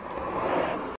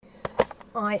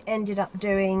 I ended up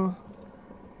doing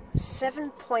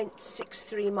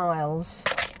 7.63 miles,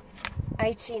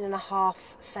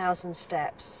 18,500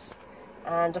 steps,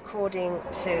 and according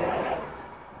to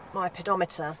my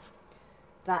pedometer,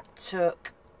 that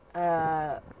took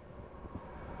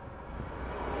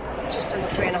just under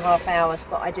 3.5 hours,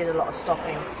 but I did a lot of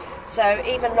stopping. So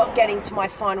even not getting to my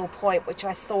final point, which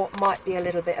I thought might be a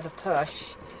little bit of a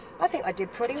push, I think I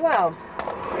did pretty well.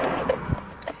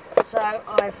 So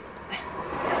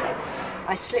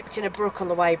I slipped in a brook on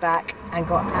the way back and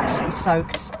got absolutely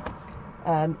soaked.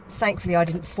 Thankfully I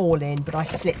didn't fall in, but I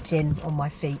slipped in on my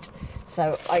feet.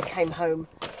 So I came home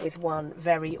with one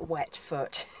very wet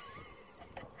foot.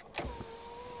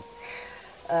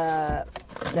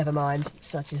 Never mind,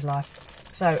 such is life.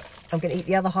 So I'm going to eat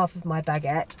the other half of my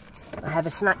baguette. I have a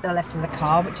snack that I left in the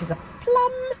car, which is a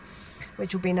plum,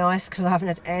 which will be nice because I haven't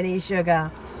had any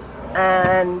sugar.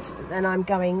 And then I'm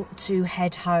going to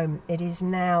head home. It is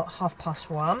now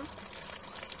 1:30.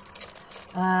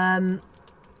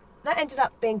 That ended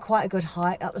up being quite a good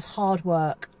hike. That was hard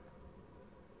work.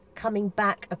 Coming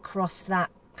back across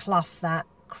that clough, that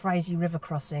crazy river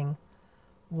crossing,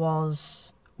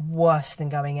 was worse than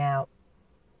going out.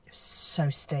 It was so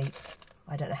steep.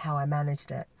 I don't know how I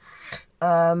managed it.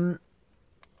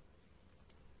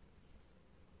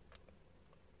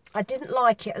 I didn't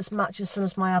like it as much as some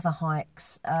of my other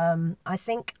hikes. I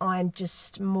think I'm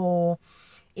just more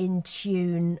in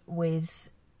tune with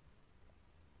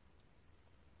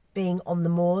being on the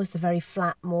moors, the very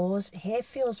flat moors. Here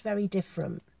feels very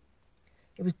different.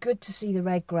 It was good to see the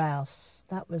red grouse.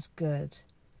 That was good.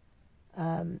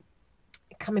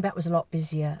 Coming back was a lot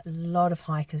busier, a lot of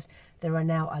hikers. There are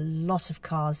now a lot of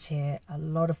cars here, a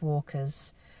lot of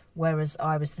walkers, whereas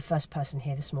I was the first person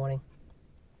here this morning.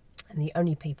 And the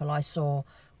only people I saw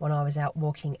when I was out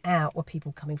walking out were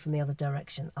people coming from the other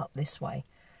direction, up this way.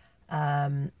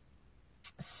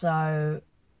 So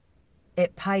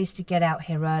it pays to get out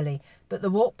here early. But the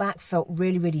walk back felt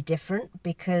really, really different,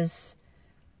 because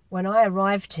when I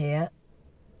arrived here,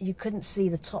 you couldn't see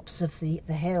the tops of the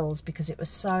hills because it was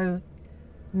so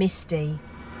misty.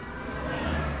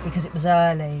 because it was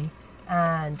early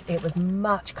and it was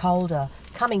much colder.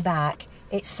 Coming back,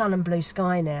 it's sun and blue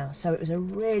sky now, so it was a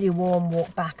really warm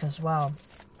walk back as well.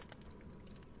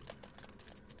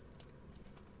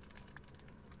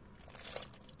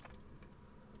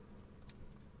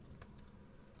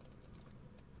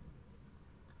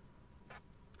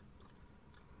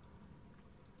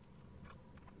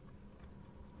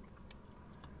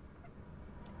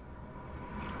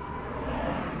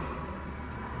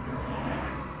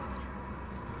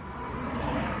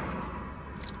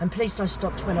 I'm pleased I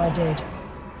stopped when I did.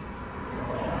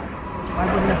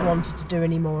 I wouldn't have wanted to do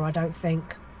any more, I don't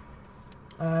think.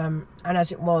 And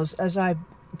as it was,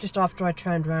 just after I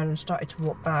turned around and started to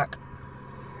walk back,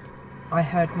 I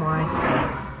heard my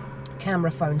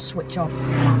camera phone switch off.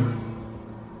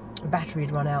 The battery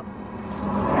had run out.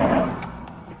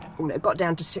 And it got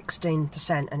down to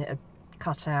 16% and it had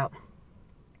cut out.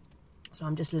 So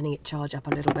I'm just letting it charge up a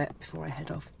little bit before I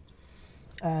head off.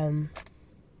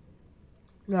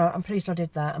 No, I'm pleased I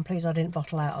did that. I'm pleased I didn't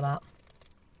bottle out of that.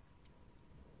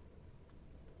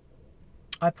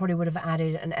 I probably would have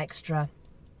added an extra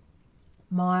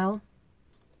mile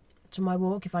to my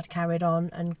walk if I'd carried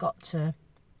on and got to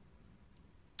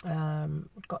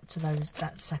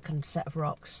that second set of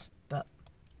rocks, but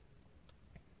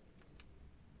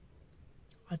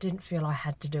I didn't feel I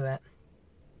had to do it.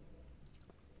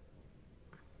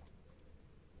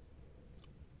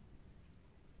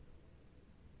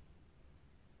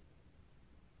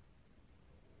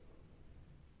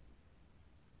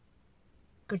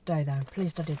 Good day though,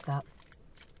 pleased I did that.